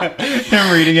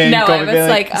him reading it. and No, I Colby was being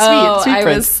like, "Sweet, oh, sweet I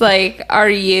prince." was like, are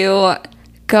you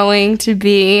going to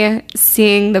be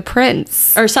seeing the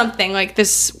prince? or something like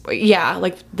this. Yeah,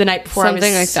 like the night before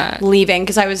Something I was like that. leaving,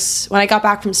 because when I got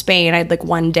back from Spain, I had like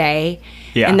one day,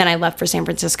 Yeah. and then I left for San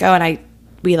Francisco, and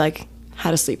we like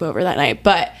had a sleepover that night.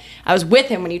 But I was with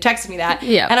him when you texted me that,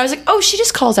 Yeah. and I was like, oh, she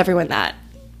just calls everyone that,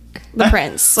 the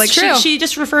prince. Like true. she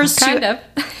just refers Kind to. of.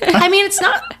 I mean, it's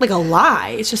not like a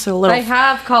lie. It's just a little. I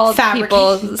have called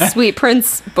people sweet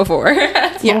prince before.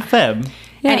 Little fib.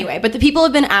 Anyway, but the people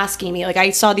have been asking me, like,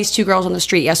 I saw these 2 girls on the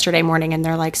street yesterday morning, and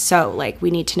they're like, so, like, we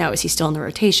need to know, is he still in the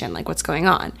rotation? Like, what's going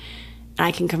on? And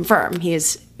I can confirm he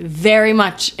is very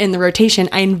much in the rotation.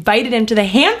 I invited him to the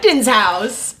Hamptons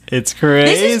house. It's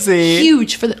crazy. This is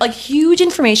huge huge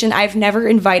information. I've never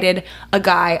invited a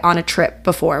guy on a trip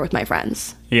before with my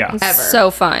friends. Yeah. Ever. So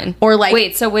fun. Or, like-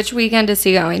 wait, so which weekend is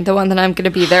he going? The one that I'm going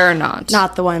to be there or not?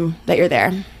 Not the one that you're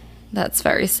there. That's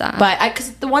very sad. But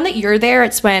because the one that you're there,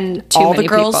 it's when all the many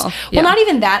girls. people. Well, Yeah. not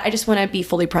even that. I just want to be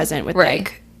fully present with right.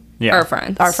 like Yeah. Our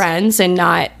friends. our friends and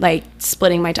not like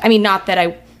splitting my time. I mean, not that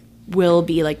I will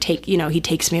be like he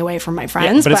takes me away from my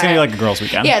friends. but it's gonna be like a girls'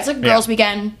 weekend. Yeah, it's like a girls'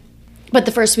 weekend. But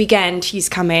the first weekend he's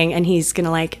coming and he's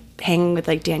gonna like hang with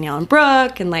like Danielle and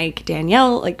Brooke and like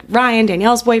Danielle, like Ryan,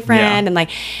 Danielle's boyfriend, Yeah. and like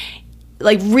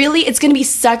really it's gonna be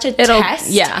such a test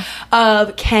yeah.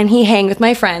 of can he hang with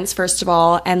my friends first of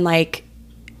all, and like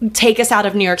take us out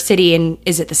of New York City, and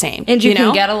is it the same? And you know?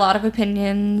 can get a lot of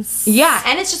opinions. Yeah,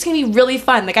 and it's just gonna be really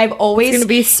fun. Like I've always It's gonna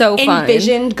be so fun.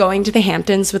 envisioned going to the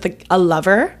Hamptons with a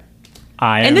lover.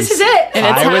 And this is it. And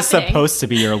it's I was happening. supposed to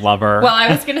be your lover. Well, I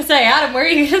was gonna say, Adam, where are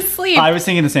you gonna sleep? I was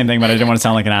thinking the same thing, but I didn't want to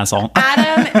sound like an asshole.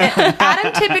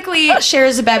 Adam typically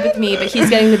shares a bed with me, but he's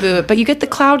getting the boot. But you get the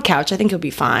cloud couch. I think he'll be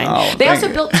fine. Oh, they thank also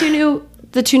you. built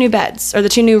the two new beds or the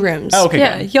two new rooms. Oh, okay.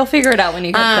 yeah, good. you'll figure it out when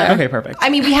you get there. Okay, perfect. I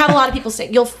mean, we have a lot of people say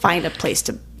you'll find a place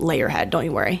to lay your head. Don't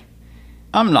you worry.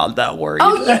 I'm not that worried.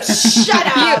 Oh, you shut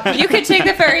up. You could take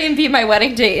the ferry and be my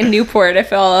wedding date in Newport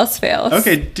if all else fails.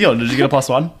 Okay, deal. Did you get a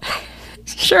 +1?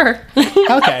 Sure.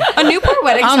 Okay. A Newport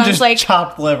wedding I'm sounds just like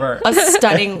chopped liver. a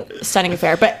stunning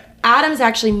affair. But Adam's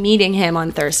actually meeting him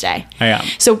on Thursday. I am.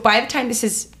 So by the time this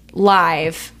is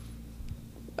live,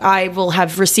 I will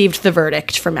have received the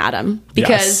verdict from Adam because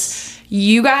Yes.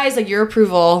 you guys, like, your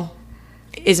approval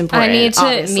is important. I need to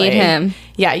obviously. meet him.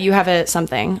 Yeah, you have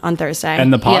something on Thursday,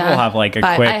 And the pod Yeah. will have like a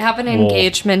But quick. I have an little-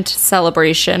 engagement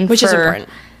celebration, which is for important.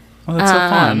 Oh, that's so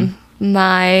fun.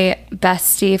 my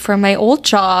bestie from my old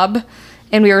job,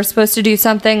 and we were supposed to do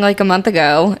something like a month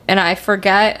ago, and I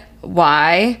forget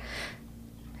why.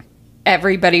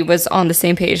 Everybody was on the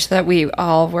same page that we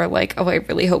all were like, oh, I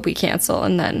really hope we cancel.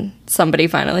 And then somebody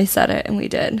finally said it, and we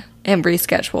did, and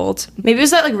rescheduled. Maybe it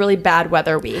was that like really bad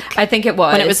weather week I think it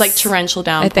was. when it was like torrential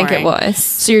downpouring. I think it was.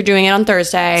 So you're doing it on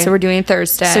Thursday. So we're doing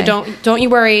Thursday. So don't you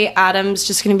worry. Adam's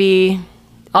just gonna be.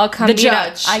 I'll come the meet up.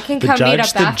 judge. I can The come meet judge,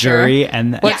 up the after. jury,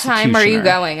 and the What time are you executioner.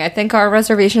 going? I think our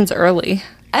reservation's early.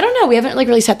 I don't know. We haven't like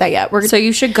really set that yet. So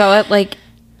you should go at like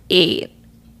 8.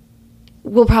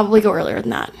 We'll probably go earlier than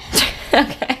that.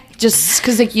 Okay. Just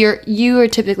because like you are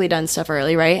typically done stuff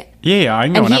early, right? Yeah, I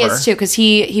can go And he whenever. is too because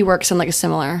he works in like a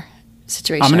similar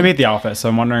situation. I'm going to be at the office, so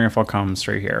I'm wondering if I'll come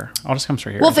straight here. I'll just come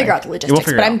straight here. We'll I figure think. out the Yeah, logistics. we'll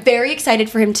figure But it I'm out. very excited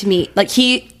for him to meet. Like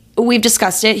we've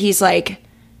discussed it. He's like,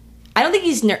 I don't think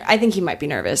he's. I think he might be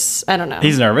nervous. I don't know.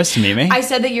 He's nervous to meet me. I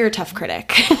said that you're a tough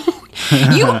critic.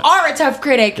 You are a tough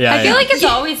critic. Yeah, I feel like it's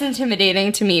always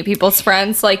intimidating to meet people's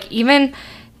friends. Like even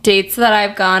dates that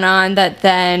I've gone on that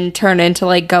then turn into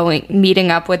like meeting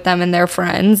up with them and their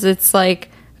friends. It's like,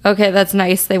 okay, that's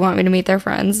nice. They want me to meet their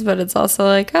friends, but it's also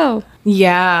like, oh,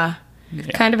 Yeah.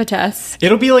 kind of a test.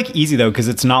 It'll be like easy though, because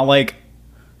it's not like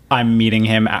I'm meeting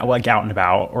him at, like out and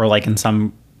about or like in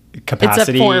some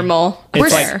capacity. formal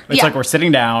It's affair. like it's Yeah. like we're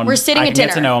sitting down. We're sitting I at can get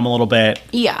to dinner. know him a little bit.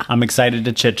 Yeah. I'm excited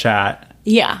to chit chat.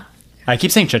 Yeah. I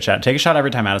keep saying chit chat. Take a shot every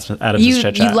time Adam's You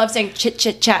chit chat. you love saying chit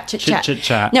chat. Chit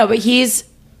chat. No, but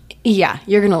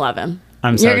you're gonna love him.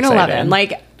 I'm so You're gonna love excited. him.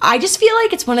 Like I just feel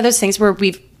like it's one of those things where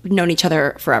we've known each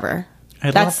other forever.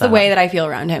 I That's love the way that. that I feel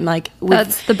around him. Like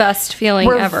That's the best feeling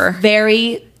we're ever.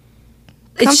 very.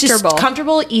 It's just Comfortable.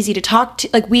 comfortable, easy to talk to.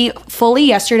 Like we fully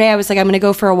yesterday, I was like, I'm gonna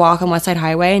go for a walk on West Side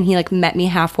Highway, and he like met me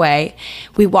halfway.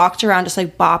 We walked around, just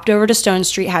like bopped over to Stone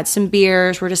Street, had some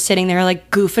beers. We're just sitting there like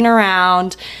goofing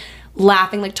around,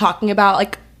 laughing, like talking about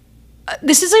like.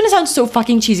 This is gonna sound so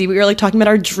fucking cheesy. We were like talking about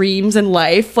our dreams in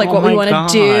life, like Oh what we my want God.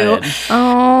 to do.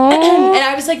 Oh, And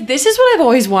I was like, this is what I've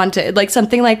always wanted. Like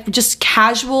something like just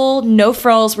casual, no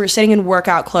frills. We're sitting in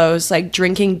workout clothes, like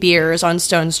drinking beers on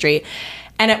Stone Street.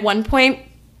 And at one point,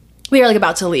 we were like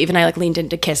about to leave, and I like leaned in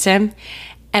to kiss him.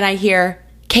 And I hear,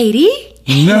 Katie?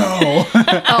 No.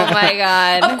 oh my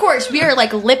god. Of course, we are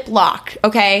like lip locked,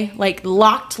 okay? Like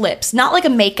locked lips. Not like a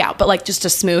makeout, but like just a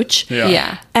smooch.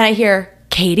 Yeah. And I hear,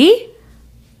 Katie?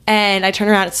 And I turn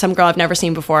around, it's some girl I've never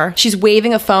seen before. She's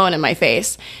waving a phone in my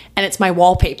face, and it's my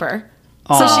wallpaper.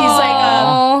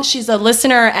 So she's a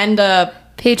listener and a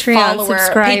Patreon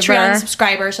subscriber. Patreon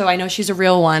subscriber, so I know she's a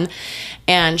real one.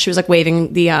 And she was like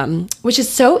waving the which is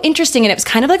so interesting, and it was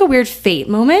kind of like a weird fate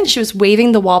moment. She was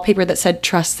waving the wallpaper that said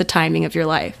 "Trust the timing of your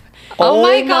life." Oh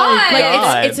my god.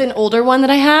 Like it's an older one that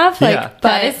I have, like, Yeah. but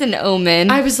that is an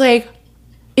omen. I was like,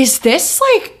 is this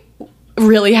like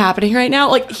really happening right now?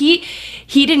 Like he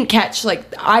didn't catch, like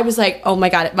I was like, oh my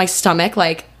god, my stomach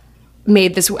like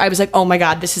made this. I was like, oh my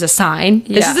god, this is a sign.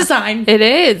 This Yeah. is a sign. It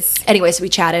is. Anyway, so we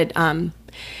chatted, and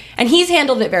he's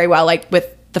handled it very well, like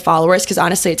with the followers, because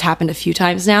honestly, it's happened a few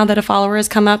times now that a follower has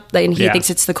come up, and he Yeah. thinks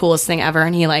it's the coolest thing ever,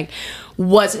 and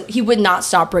he would not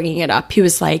stop bringing it up. He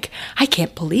was like, I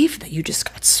can't believe that you just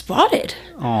got spotted.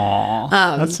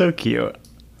 Aw, that's so cute.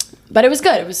 But it was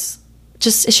good. It's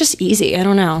just easy. I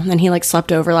don't know. And then he like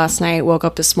slept over last night, woke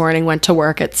up this morning, went to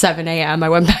work at 7 a.m. I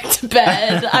went back to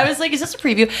bed. I was like, is this a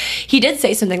preview? He did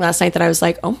say something last night that I was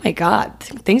like, oh my God,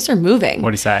 things are moving.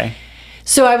 What'd he say?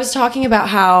 So I was talking about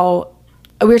how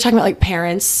we were talking about like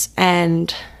parents,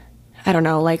 and I don't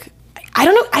know, like, I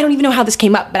don't even know how this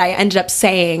came up, but I ended up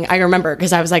saying, I remember,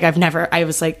 because I was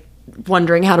like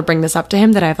wondering how to bring this up to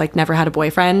him, that I've like never had a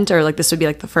boyfriend, or like this would be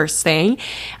like the first thing.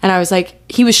 And I was like,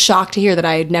 he was shocked to hear that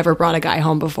I had never brought a guy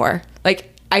home before.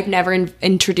 Like I've never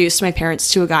introduced my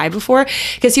parents to a guy before,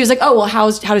 because he was like, oh, well, how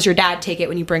does your dad take it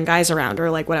when you bring guys around or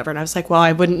like whatever? And I was like, well,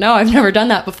 I wouldn't know. I've never done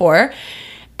that before.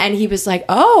 And he was like,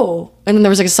 oh. And then there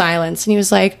was like a silence. And he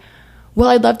was like, well,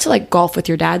 I'd love to like golf with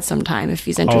your dad sometime if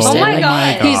he's interested. Oh my Like,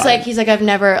 God. He's like, I've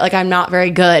never, like, I'm not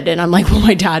very good. And I'm like, well,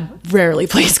 my dad rarely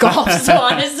plays golf. So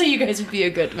honestly, you guys would be a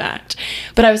good match.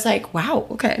 But I was like, wow,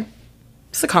 okay.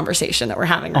 It's a conversation that we're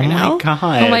having right now. Oh my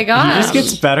god! Oh my gosh. He just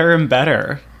gets better and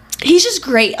better. He's just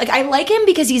great. Like, I like him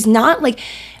because he's not like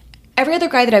every other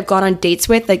guy that I've gone on dates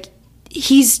with. Like,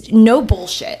 he's no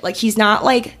bullshit. Like, he's not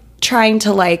like trying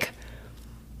to like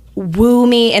woo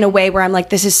me in a way where I'm like,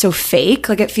 this is so fake.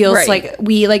 Like, it feels Right. like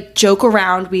we like joke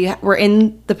around. We're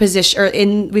in the position, or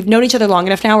we've known each other long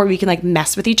enough now where we can like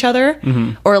mess with each other,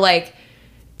 or like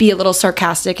be a little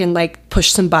sarcastic and like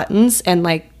push some buttons. And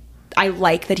like, I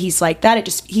like that he's like that.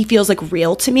 He feels like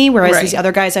real to me. Whereas Right. these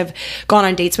other guys I've gone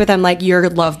on dates with, I'm like, you're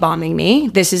love bombing me.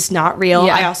 This is not real.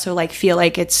 Yeah. I also like feel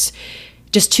like it's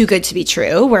just too good to be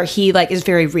true, where he like is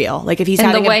very real. Like, if he's And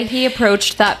having the way he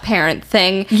approached that parent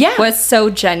thing Yeah. was so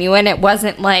genuine. It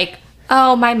wasn't like,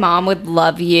 oh, my mom would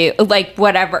love you, like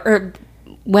whatever. Or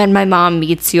when my mom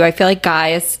meets you, I feel like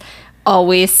guys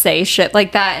always say shit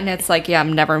like that, and it's like, yeah,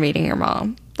 I'm never meeting your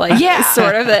mom. Like, Yeah.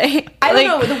 sort of thing. I don't Like,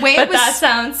 know, the way it but was- that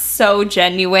sounds so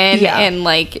genuine, Yeah. and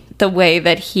like the way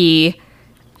that he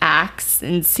acts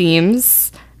and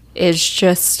seems is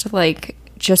just like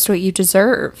just what you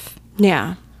deserve.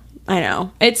 Yeah, I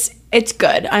know. It's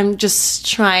good. I'm just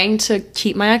trying to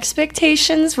keep my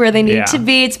expectations where they need Yeah. to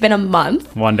be. It's been a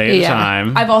month. One day at Yeah. a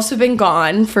time. I've also been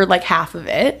gone for like half of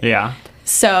it. yeah.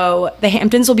 So the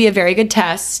Hamptons will be a very good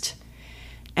test.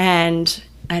 And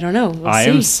I don't know. We'll I see.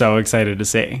 am so excited to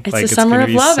see. It's the summer gonna of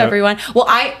be love, so- everyone. Well,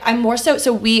 I'm more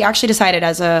so we actually decided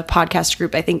as a podcast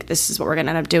group, I think this is what we're going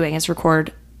to end up doing, is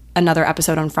record another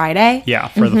episode on Friday. Yeah,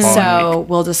 for the following So week.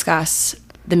 we'll discuss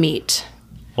the meet.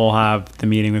 We'll have the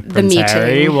meeting with Prince meeting.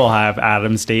 Harry. We'll have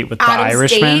Adam's date with the Adam's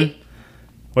Irishman. date.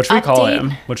 What should we call Update.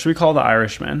 him? What should we call the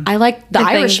Irishman? I like the I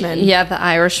think- Irishman. Yeah, the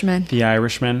Irishman. The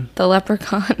Irishman. The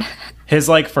leprechaun. His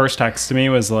like first text to me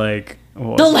was like,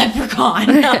 what The was it? leprechaun.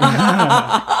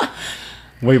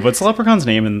 Wait, what's the leprechaun's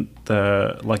name in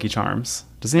the Lucky Charms?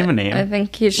 Does he have a name? I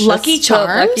think he's just Lucky the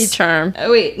Charms? Lucky Charm.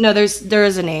 Oh wait, no, there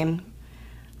is a name.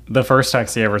 The first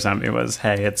text he ever sent me was,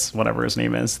 "Hey, it's whatever his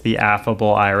name is, the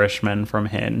affable Irishman from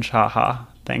Hinge. Haha.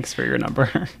 Thanks for your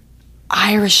number."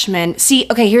 Irishman. See,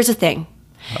 okay, here's the thing.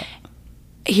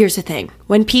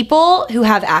 When people who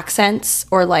have accents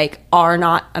or like are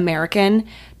not American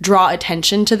draw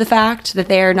attention to the fact that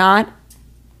they are not,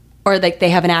 or like they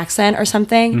have an accent or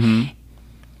something,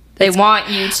 They want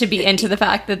you to be into the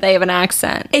fact that they have an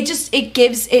accent. it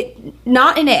gives it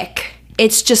not an ick.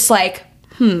 It's just like,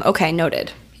 okay,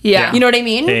 noted. Yeah. You know what I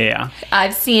mean? Yeah.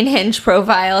 I've seen Hinge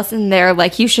profiles and they're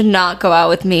like, you should not go out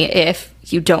with me if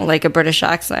you don't like a British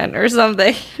accent or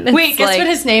something. And it's Wait, guess like, what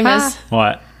his name is?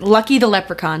 What? Lucky the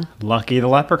Leprechaun. Lucky the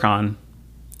Leprechaun.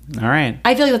 All right.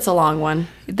 I feel like that's a long one.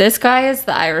 This guy is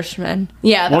the Irishman.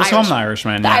 Yeah, We'll just call him the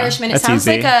Irishman. The yeah. Irishman. It That's sounds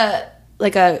easy.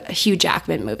 like a Hugh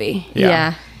Jackman movie.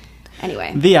 Yeah.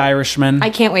 Anyway, The Irishman. I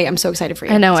can't wait. I'm so excited for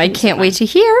you. I know. I It's gonna be so can't fun. wait to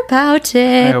hear about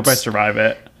it. I hope I survive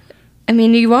it. I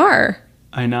mean, you are.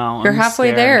 I know. You're I'm halfway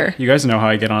scared. there. You guys know how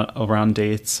I get on around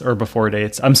dates or before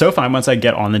dates. I'm so fine once I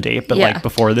get on the date, but Yeah. like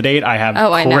before the date, I have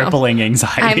Oh, I know. crippling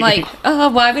anxiety. I'm like, oh,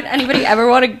 why would anybody ever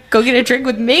want to go get a drink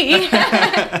with me?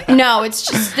 and No, it's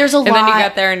just there's a lot. then you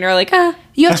got there and you're like, ah.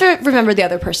 You have to remember the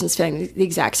other person's feeling the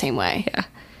exact same way. Yeah.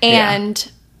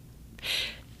 And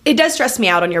it does stress me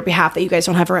out on your behalf that you guys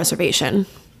don't have a reservation.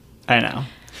 I know.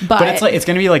 But, But it's like it's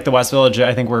gonna be like the West Village.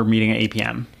 I think we're meeting at 8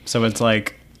 p.m. So it's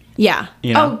like yeah.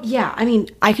 You know? Oh yeah. I mean,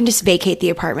 I can just vacate the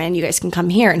apartment and you guys can come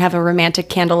here and have a romantic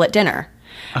candlelit dinner.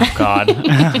 oh god.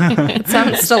 It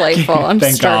sounds delightful. I'm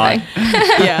Thank starving.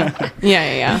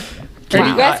 Yeah. Are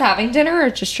you guys having dinner or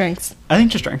just drinks? I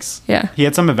think just drinks. Yeah. He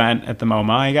had some event at the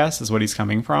MoMA, I guess, is what he's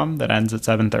coming from. That ends at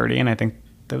 7:30, and I think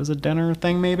there was a dinner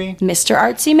thing maybe. Mr.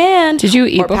 Artsy Man. Did you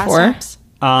eat Or pass before? ups.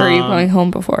 or are you going home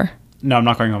before? No, I'm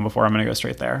not going home before. I'm going to go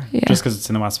straight there. Yeah. Just because it's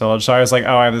in the West Village. So I was like,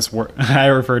 oh, I have this work. I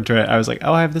referred to it. I was like,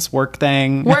 oh, I have this work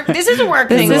thing. Work. This is a work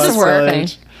This thing. is West a work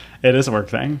Village. It is a work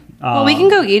thing. Well, we can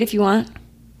go eat if you want.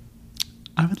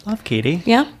 I would love Katie.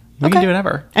 Yeah. We can do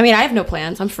whatever. I mean, I have no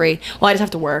plans. I'm free. Well, I just have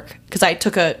to work because I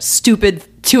took a stupid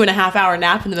 2.5 hour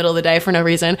nap in the middle of the day for no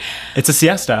reason. It's a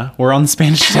siesta. We're on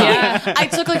Spanish time. I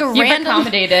took like a You've random.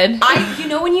 accommodated. You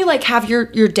know when you like have your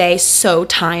day so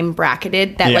time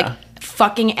bracketed that Yeah. like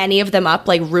fucking any of them up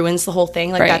like ruins the whole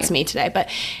thing. Like Right. that's me today, but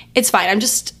it's fine. I'm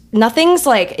just nothing's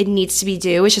like it needs to be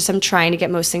due. It's just I'm trying to get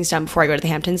most things done before I go to the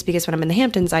Hamptons, because when I'm in the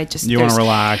Hamptons, I just You want to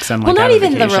relax and like well, not have a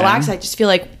even the vacation. relax. I just feel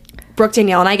like Brooke,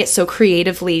 Danielle, and I get so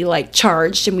creatively like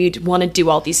charged, and we want to do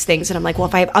all these things. And I'm like, well,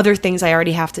 if I have other things, I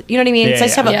already have to. You know what I mean? Yeah, so I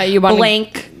just have yeah, a you wanna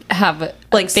blank. have a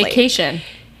Blank slate. vacation.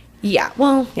 Yeah.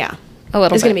 Well, yeah. A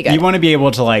little It's bit. gonna be good. You want to be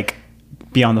able to like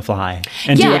be on the fly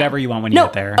and do whatever you want when you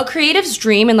get there. A creative's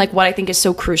dream, and like what I think is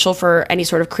so crucial for any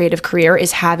sort of creative career,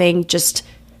 is having just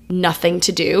nothing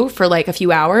to do for like a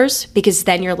few hours, because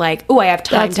then you're like, oh, I have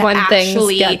time That's to when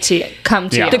actually things get to come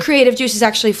to Yeah. you. the creative juices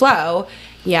actually flow.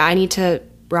 Yeah, I need to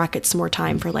racket some more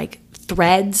time for like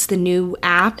Threads, the new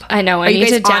app. I know. Are I you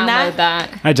need to guys on download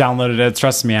that. I downloaded it. It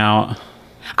stresses me out.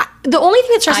 The only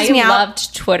thing that stresses I me out.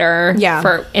 loved Twitter Yeah.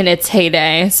 for in its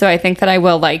heyday, so I think that I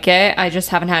will like it. I just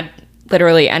haven't had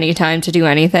literally any time to do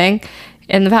anything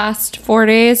in the past 4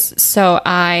 days, so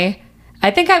I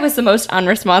think I was the most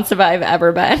unresponsive I've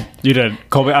ever been. You did.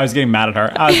 Colby, I was getting mad at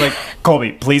her. I was like,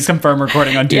 Colby, please confirm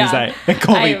recording on Tuesday.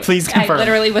 Colby, please confirm. I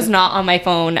literally was not on my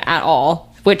phone at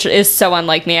all, which is so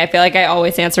unlike me. I feel like I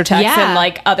always answer texts, Yeah. and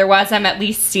like otherwise I'm at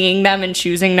least seeing them and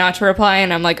choosing not to reply,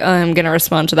 and I'm like, oh, I'm gonna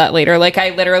respond to that later. Like I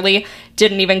literally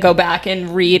didn't even go back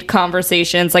and read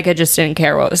conversations. Like I just didn't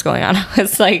care what was going on. I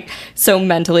was like so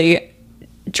mentally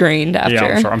drained after.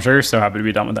 Yeah, I'm sure you're so happy to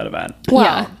be done with that event. Well,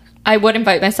 Yeah. I would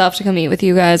invite myself to come eat with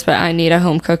you guys, but I need a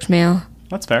home cooked meal.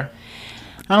 That's fair.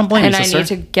 I don't blame And you, I sister. need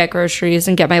to get groceries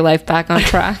and get my life back on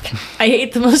track. I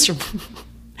hate the most.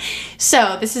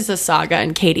 So this is a saga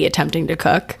and Katie attempting to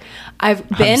cook. I've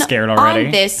been scared already.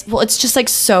 on this. Well, it's just like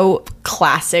so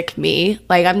classic me.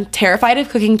 Like I'm terrified of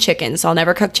cooking chicken, so I'll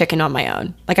never cook chicken on my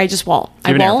own. Like I just won't.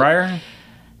 Do you have I an air won't. fryer?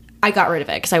 I got rid of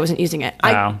it because I wasn't using it.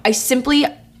 Oh. I simply,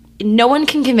 no one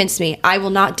can convince me. I will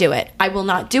not do it. I will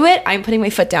not do it. I'm putting my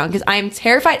foot down because I am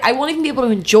terrified. I won't even be able to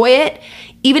enjoy it,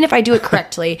 even if I do it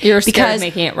correctly. You're scared because, of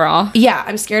making it raw. Yeah,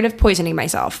 I'm scared of poisoning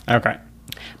myself. Okay.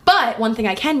 But one thing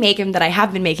I can make, and that I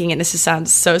have been making, and this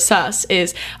sounds so sus,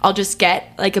 is I'll just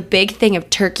get like a big thing of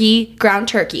turkey, ground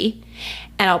turkey,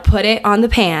 and I'll put it on the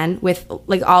pan with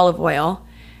like olive oil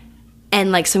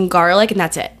and like some garlic, and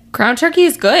that's it. Ground turkey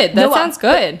is good. That No, sounds but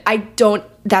good. I don't,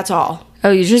 that's all.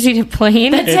 Oh, you just eat it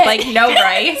plain? That's it. Like no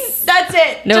rice? That's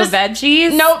it. No Just-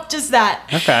 veggies? Nope, just that.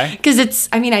 Okay. Because it's,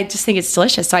 I mean, I just think it's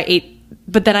delicious. So I ate,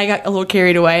 but then I got a little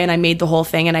carried away and I made the whole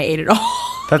thing and I ate it all.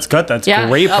 That's good. That's Yeah.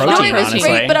 great Oh, protein, no, It was honestly.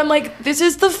 great, but I'm like, this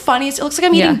is the funniest. It looks like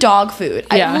I'm Yeah. eating dog food.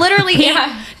 Yeah. I literally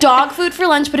Yeah. ate dog food for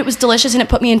lunch, but it was delicious and it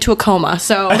put me into a coma.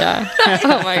 So Yeah.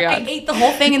 Oh my I god. ate the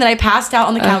whole thing and then I passed out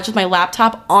on the couch with my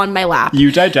laptop on my lap. You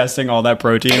digesting all that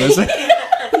protein was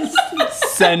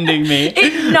sending me.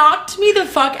 It knocked me the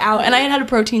fuck out, and I had a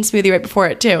protein smoothie right before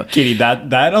it too. Katie,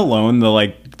 that alone, the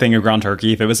like thing of ground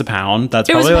turkey, if it was a pound, that's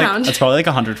It was probably a like pound. that's probably like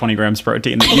 120 grams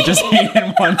protein that you just ate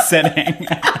in one sitting.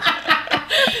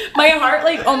 My heart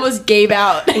like almost gave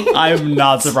out. I'm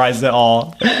not surprised at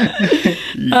all.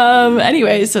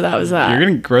 Anyway, so that was that. You're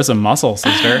gonna grow some muscle,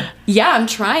 sister. Yeah, I'm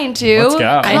trying to. Let's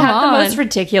go. I Come had the on. most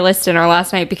ridiculous dinner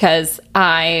last night because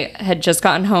I had just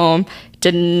gotten home,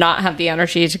 did not have the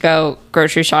energy to go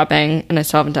grocery shopping, and I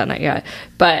still haven't done it yet.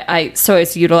 But I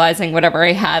was utilizing whatever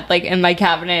I had like in my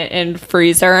cabinet and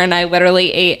freezer, and I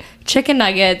literally ate chicken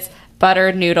nuggets,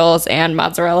 buttered noodles, and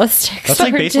mozzarella sticks. That's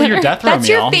like for basically your dinner. death row That's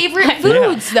meal. your favorite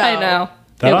foods, though. I know.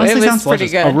 That honestly sounds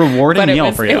delicious. A rewarding But it meal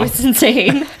was- for you. It was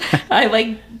insane. I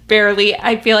like barely.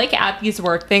 I feel like at these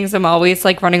work things, I'm always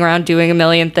like running around doing a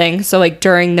million things. So like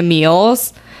during the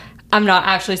meals, I'm not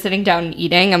actually sitting down and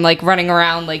eating. I'm like running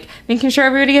around, like making sure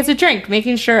everybody gets a drink,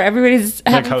 making sure everybody's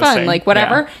having fun, hosting. like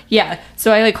whatever. Yeah.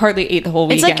 So I like hardly ate the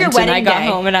whole It's weekend. like your and I wedding got day.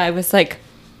 home and I was like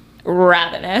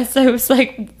ravenous. I was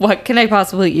like, what can I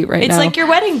possibly eat right It's now? like your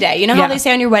wedding day. You know how Yeah. they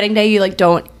say on your wedding day you like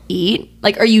don't eat,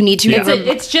 like, or you need to. Yeah.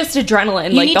 It's just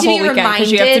adrenaline, You like need the to be whole weekend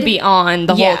because you have to reminded- be on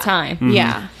the whole time.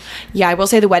 Yeah. Yeah, I will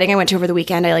say the wedding I went to over the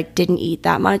weekend, I like didn't eat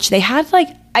that much. They had like,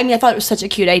 I mean, I thought it was such a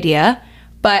cute idea,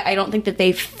 but I don't think that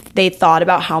they thought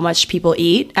about how much people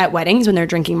eat at weddings when they're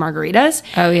drinking margaritas.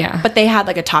 Oh, yeah. But they had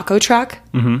like a taco truck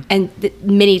and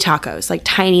mini tacos, like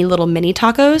tiny little mini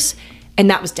tacos, and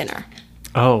that was dinner.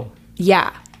 Oh.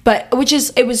 Yeah. But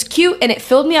it was cute and it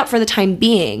filled me up for the time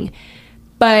being,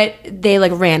 but they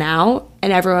like ran out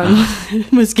and everyone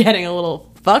was getting a little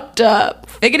fucked up,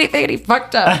 figgity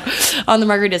fucked up on the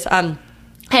margaritas.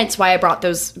 Hence why I brought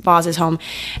those vases home.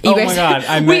 You Oh my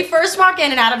God, we first walk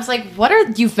in and Adam's like, "What are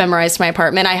you've memorized my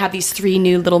apartment?" I have these 3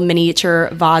 new little miniature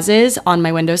vases on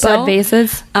my windowsill. Bud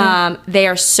vases. They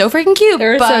are so freaking cute.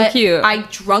 They're so but cute. I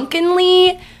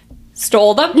drunkenly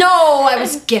stole them? No, I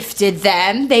was gifted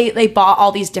them. They bought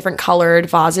all these different colored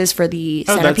vases for the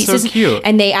Oh, centerpieces. that's so cute.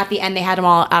 And they, at the end, they had them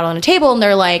all out on a table, and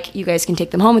they're like, you guys can take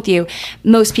them home with you.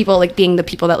 Most people, like, being the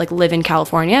people that, like, live in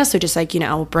California, so just, like,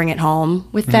 bring it home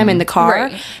with them in the car.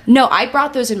 Right. No, I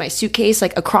brought those in my suitcase,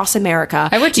 like, across America.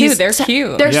 I would too. They're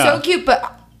cute. They're Yeah. so cute,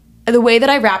 but the way that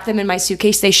I wrapped them in my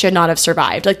suitcase, they should not have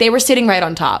survived. Like, they were sitting right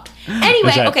on top. Anyway,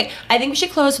 Okay. okay, I think we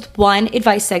should close with one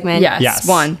advice segment. Yes,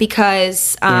 one.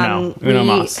 Because Uno we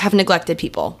mas. have neglected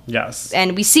people. Yes.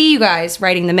 And we see you guys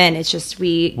writing them in. It's just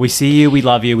we We see you. We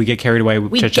love you. We get carried away.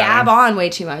 we chit-chatting. gab on way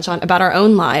too much about our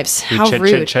own lives. We How chit,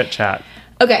 rude. chat.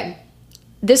 Okay.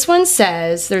 This one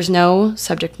says there's no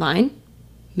subject line.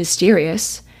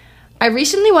 Mysterious. I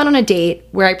recently went on a date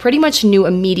where I pretty much knew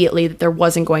immediately that there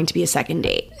wasn't going to be a second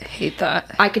date. I hate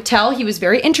that. I could tell he was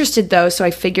very interested though, so I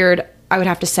figured I would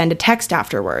have to send a text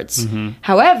afterwards.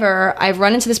 However, I've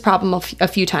run into this problem a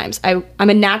few times. I'm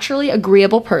a naturally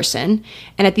agreeable person,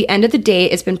 and at the end of the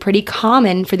date, it's been pretty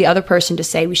common for the other person to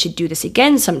say we should do this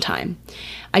again sometime.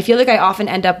 I feel like I often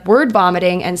end up word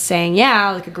vomiting and saying yeah,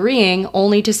 like agreeing,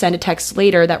 only to send a text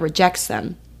later that rejects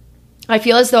them. I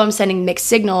feel as though I'm sending mixed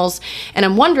signals, and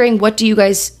I'm wondering, what do you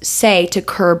guys say to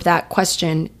curb that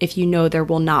question if you know there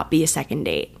will not be a second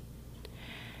date?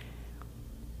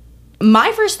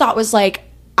 My first thought was like,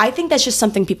 I think that's just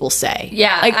something people say.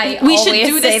 Yeah, like I we should always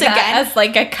do say this that again. as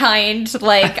like a kind,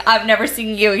 like I've never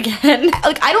seen you again.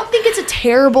 Like, I don't think it's a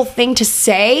terrible thing to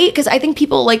say, because I think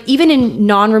people, like, even in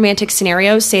non-romantic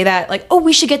scenarios, say that, like, oh,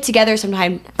 we should get together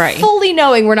sometime, Right. fully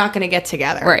knowing we're not going to get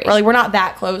together, Right. Or like we're not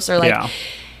that close, or like. Yeah.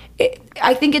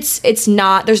 I think it's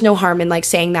not. There's no harm in like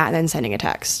saying that and then sending a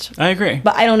text. I agree.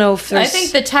 But I don't know if there's. I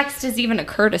think the text is even a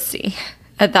courtesy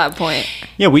at that point.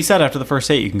 Yeah, we said after the first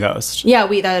date you can ghost. Yeah,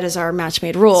 that is our match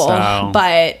made rule. So-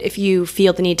 But if you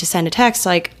feel the need to send a text,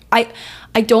 like I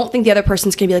don't think the other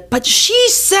person's gonna be like, but she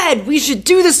said we should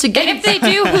do this again. And if they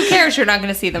do, who cares? You're not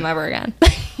going to see them ever again.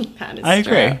 That is I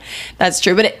agree. true. That's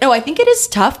true. But I think it is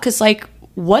tough because, like,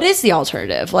 what is the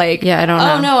alternative? Like, Yeah, I don't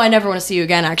know. Oh no, I never want to see you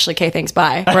again. Actually, okay, thanks,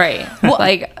 bye. Right.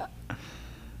 Like,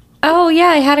 oh yeah,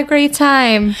 I had a great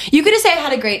time. You could just say I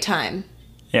had a great time,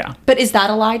 Yeah. but is that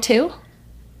a lie too?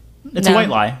 It's No. a white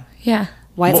lie. Yeah.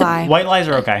 White lie. White lies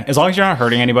are okay. As long as you're not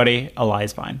hurting anybody, a lie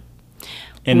is fine.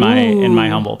 In my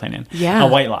humble opinion. Yeah. A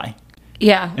white lie.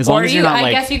 Yeah. As long or as you're you, not, I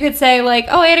like- guess you could say like,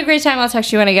 oh, I had a great time. I'll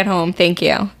text you when I get home. Thank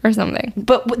you, or something.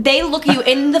 But they look you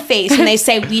in the face and they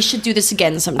say we should do this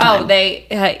again sometime. Oh,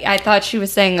 I thought she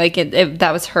was saying like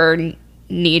that was her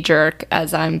knee jerk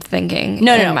as I'm thinking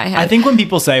No, in my head. I think when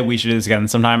people say we should do this again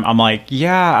sometime, I'm like,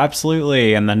 yeah,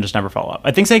 absolutely, and then just never follow up.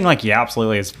 I think saying like, yeah,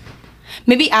 absolutely is,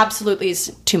 Maybe absolutely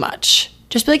is too much.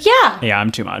 Just be like, yeah. yeah, I'm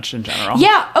too much in general.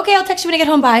 Yeah, okay, I'll text you when I get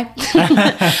home. Bye.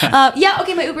 Yeah,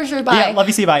 okay, my Uber's here. Bye. Yeah, love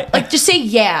you, see you, bye. Like, just say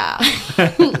yeah.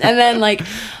 And then, like,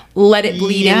 let it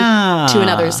bleed Yeah. into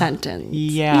another sentence.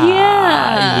 Yeah.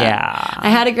 Yeah. Yeah. I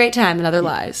had a great time. And other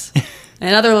lies.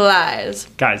 And other lies.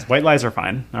 Guys, white lies are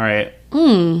fine. All right.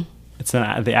 It's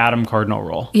the Adam Cardinal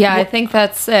rule. yeah, I think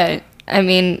that's it. I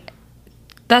mean,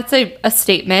 that's a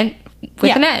statement with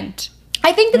Yeah. an end.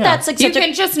 I think that that's like You such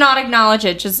can a. just not acknowledge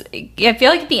it. Just I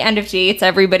feel like at the end of dates,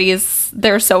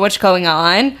 there's so much going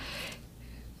on.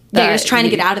 They're just trying to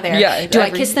get out of there. Yeah. Do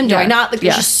I kiss them? Do I not? Like,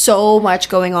 there's just so much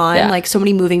going on. Yeah. Like, so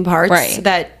many moving parts Right.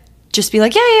 that just be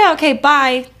like, yeah, okay,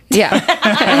 bye.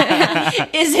 Yeah.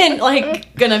 Isn't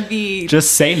like gonna be.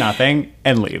 Just say nothing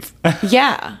and leave.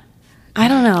 Yeah. I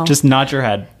don't know. Just nod your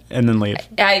head and then leave.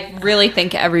 I really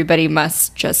think everybody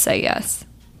must just say yes.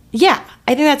 Yeah,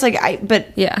 I think that's like but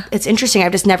Yeah. it's interesting.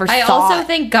 I've just never I thought. also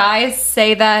think guys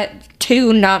say that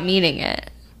too, not meaning it.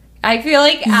 I feel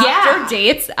like after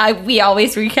dates, we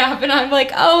always recap, and I'm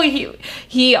like, oh,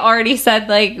 he already said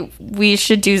like we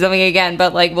should do something again,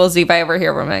 but like we'll see if I ever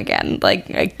hear from him again. Like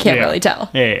I can't Yeah. really tell.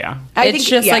 Yeah. It's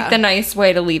just like the nice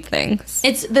way to leave things.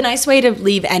 it's the nice way to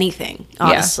leave anything.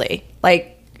 Honestly,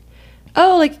 like,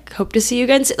 oh, like hope to see you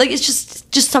again. Like it's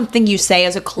just something you say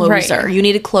as a closer. Right. You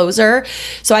need a closer.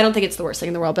 So I don't think it's the worst thing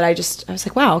in the world. But I was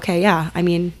like, wow, okay, yeah. I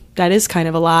mean, that is kind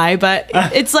of a lie, but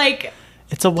it's like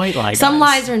It's a white lie. some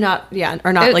guys. lies are not. Yeah,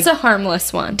 are not It's like a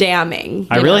harmless one. damning.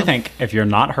 I you really know? think if you're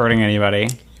not hurting anybody,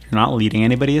 you're not leading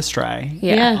anybody astray.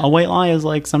 Yeah. A white lie is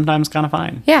like sometimes kind of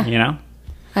fine. Yeah. You know?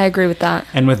 I agree with that.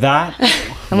 And with that,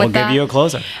 we'll with give that- you a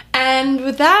closer. And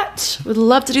with that, would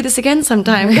love to do this again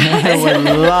sometime. I would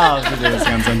love to do this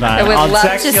again sometime. I would I'll love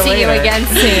text to see you later. again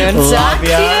soon. Love Talk to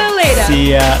ya. you later.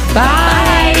 See ya.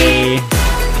 Bye. Bye.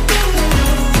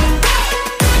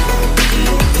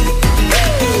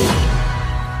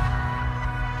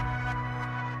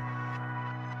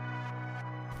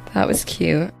 That was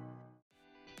cute.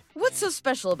 What's What's so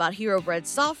special about Hero Bread's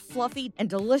soft, fluffy, and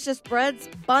delicious breads,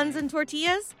 buns, and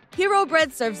tortillas? Hero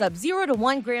Bread serves up 0 to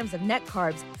 1 grams of net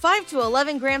carbs, 5 to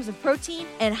 11 grams of protein,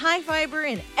 and high fiber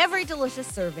in every delicious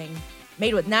serving.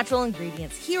 Made with natural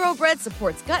ingredients, Hero Bread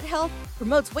supports gut health,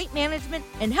 promotes weight management,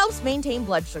 and helps maintain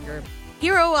blood sugar.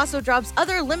 Hero also drops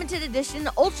other limited edition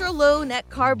ultra-low net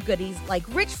carb goodies like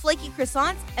rich flaky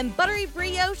croissants and buttery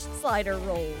brioche slider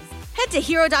rolls. Head to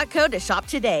hero.co to shop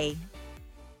today.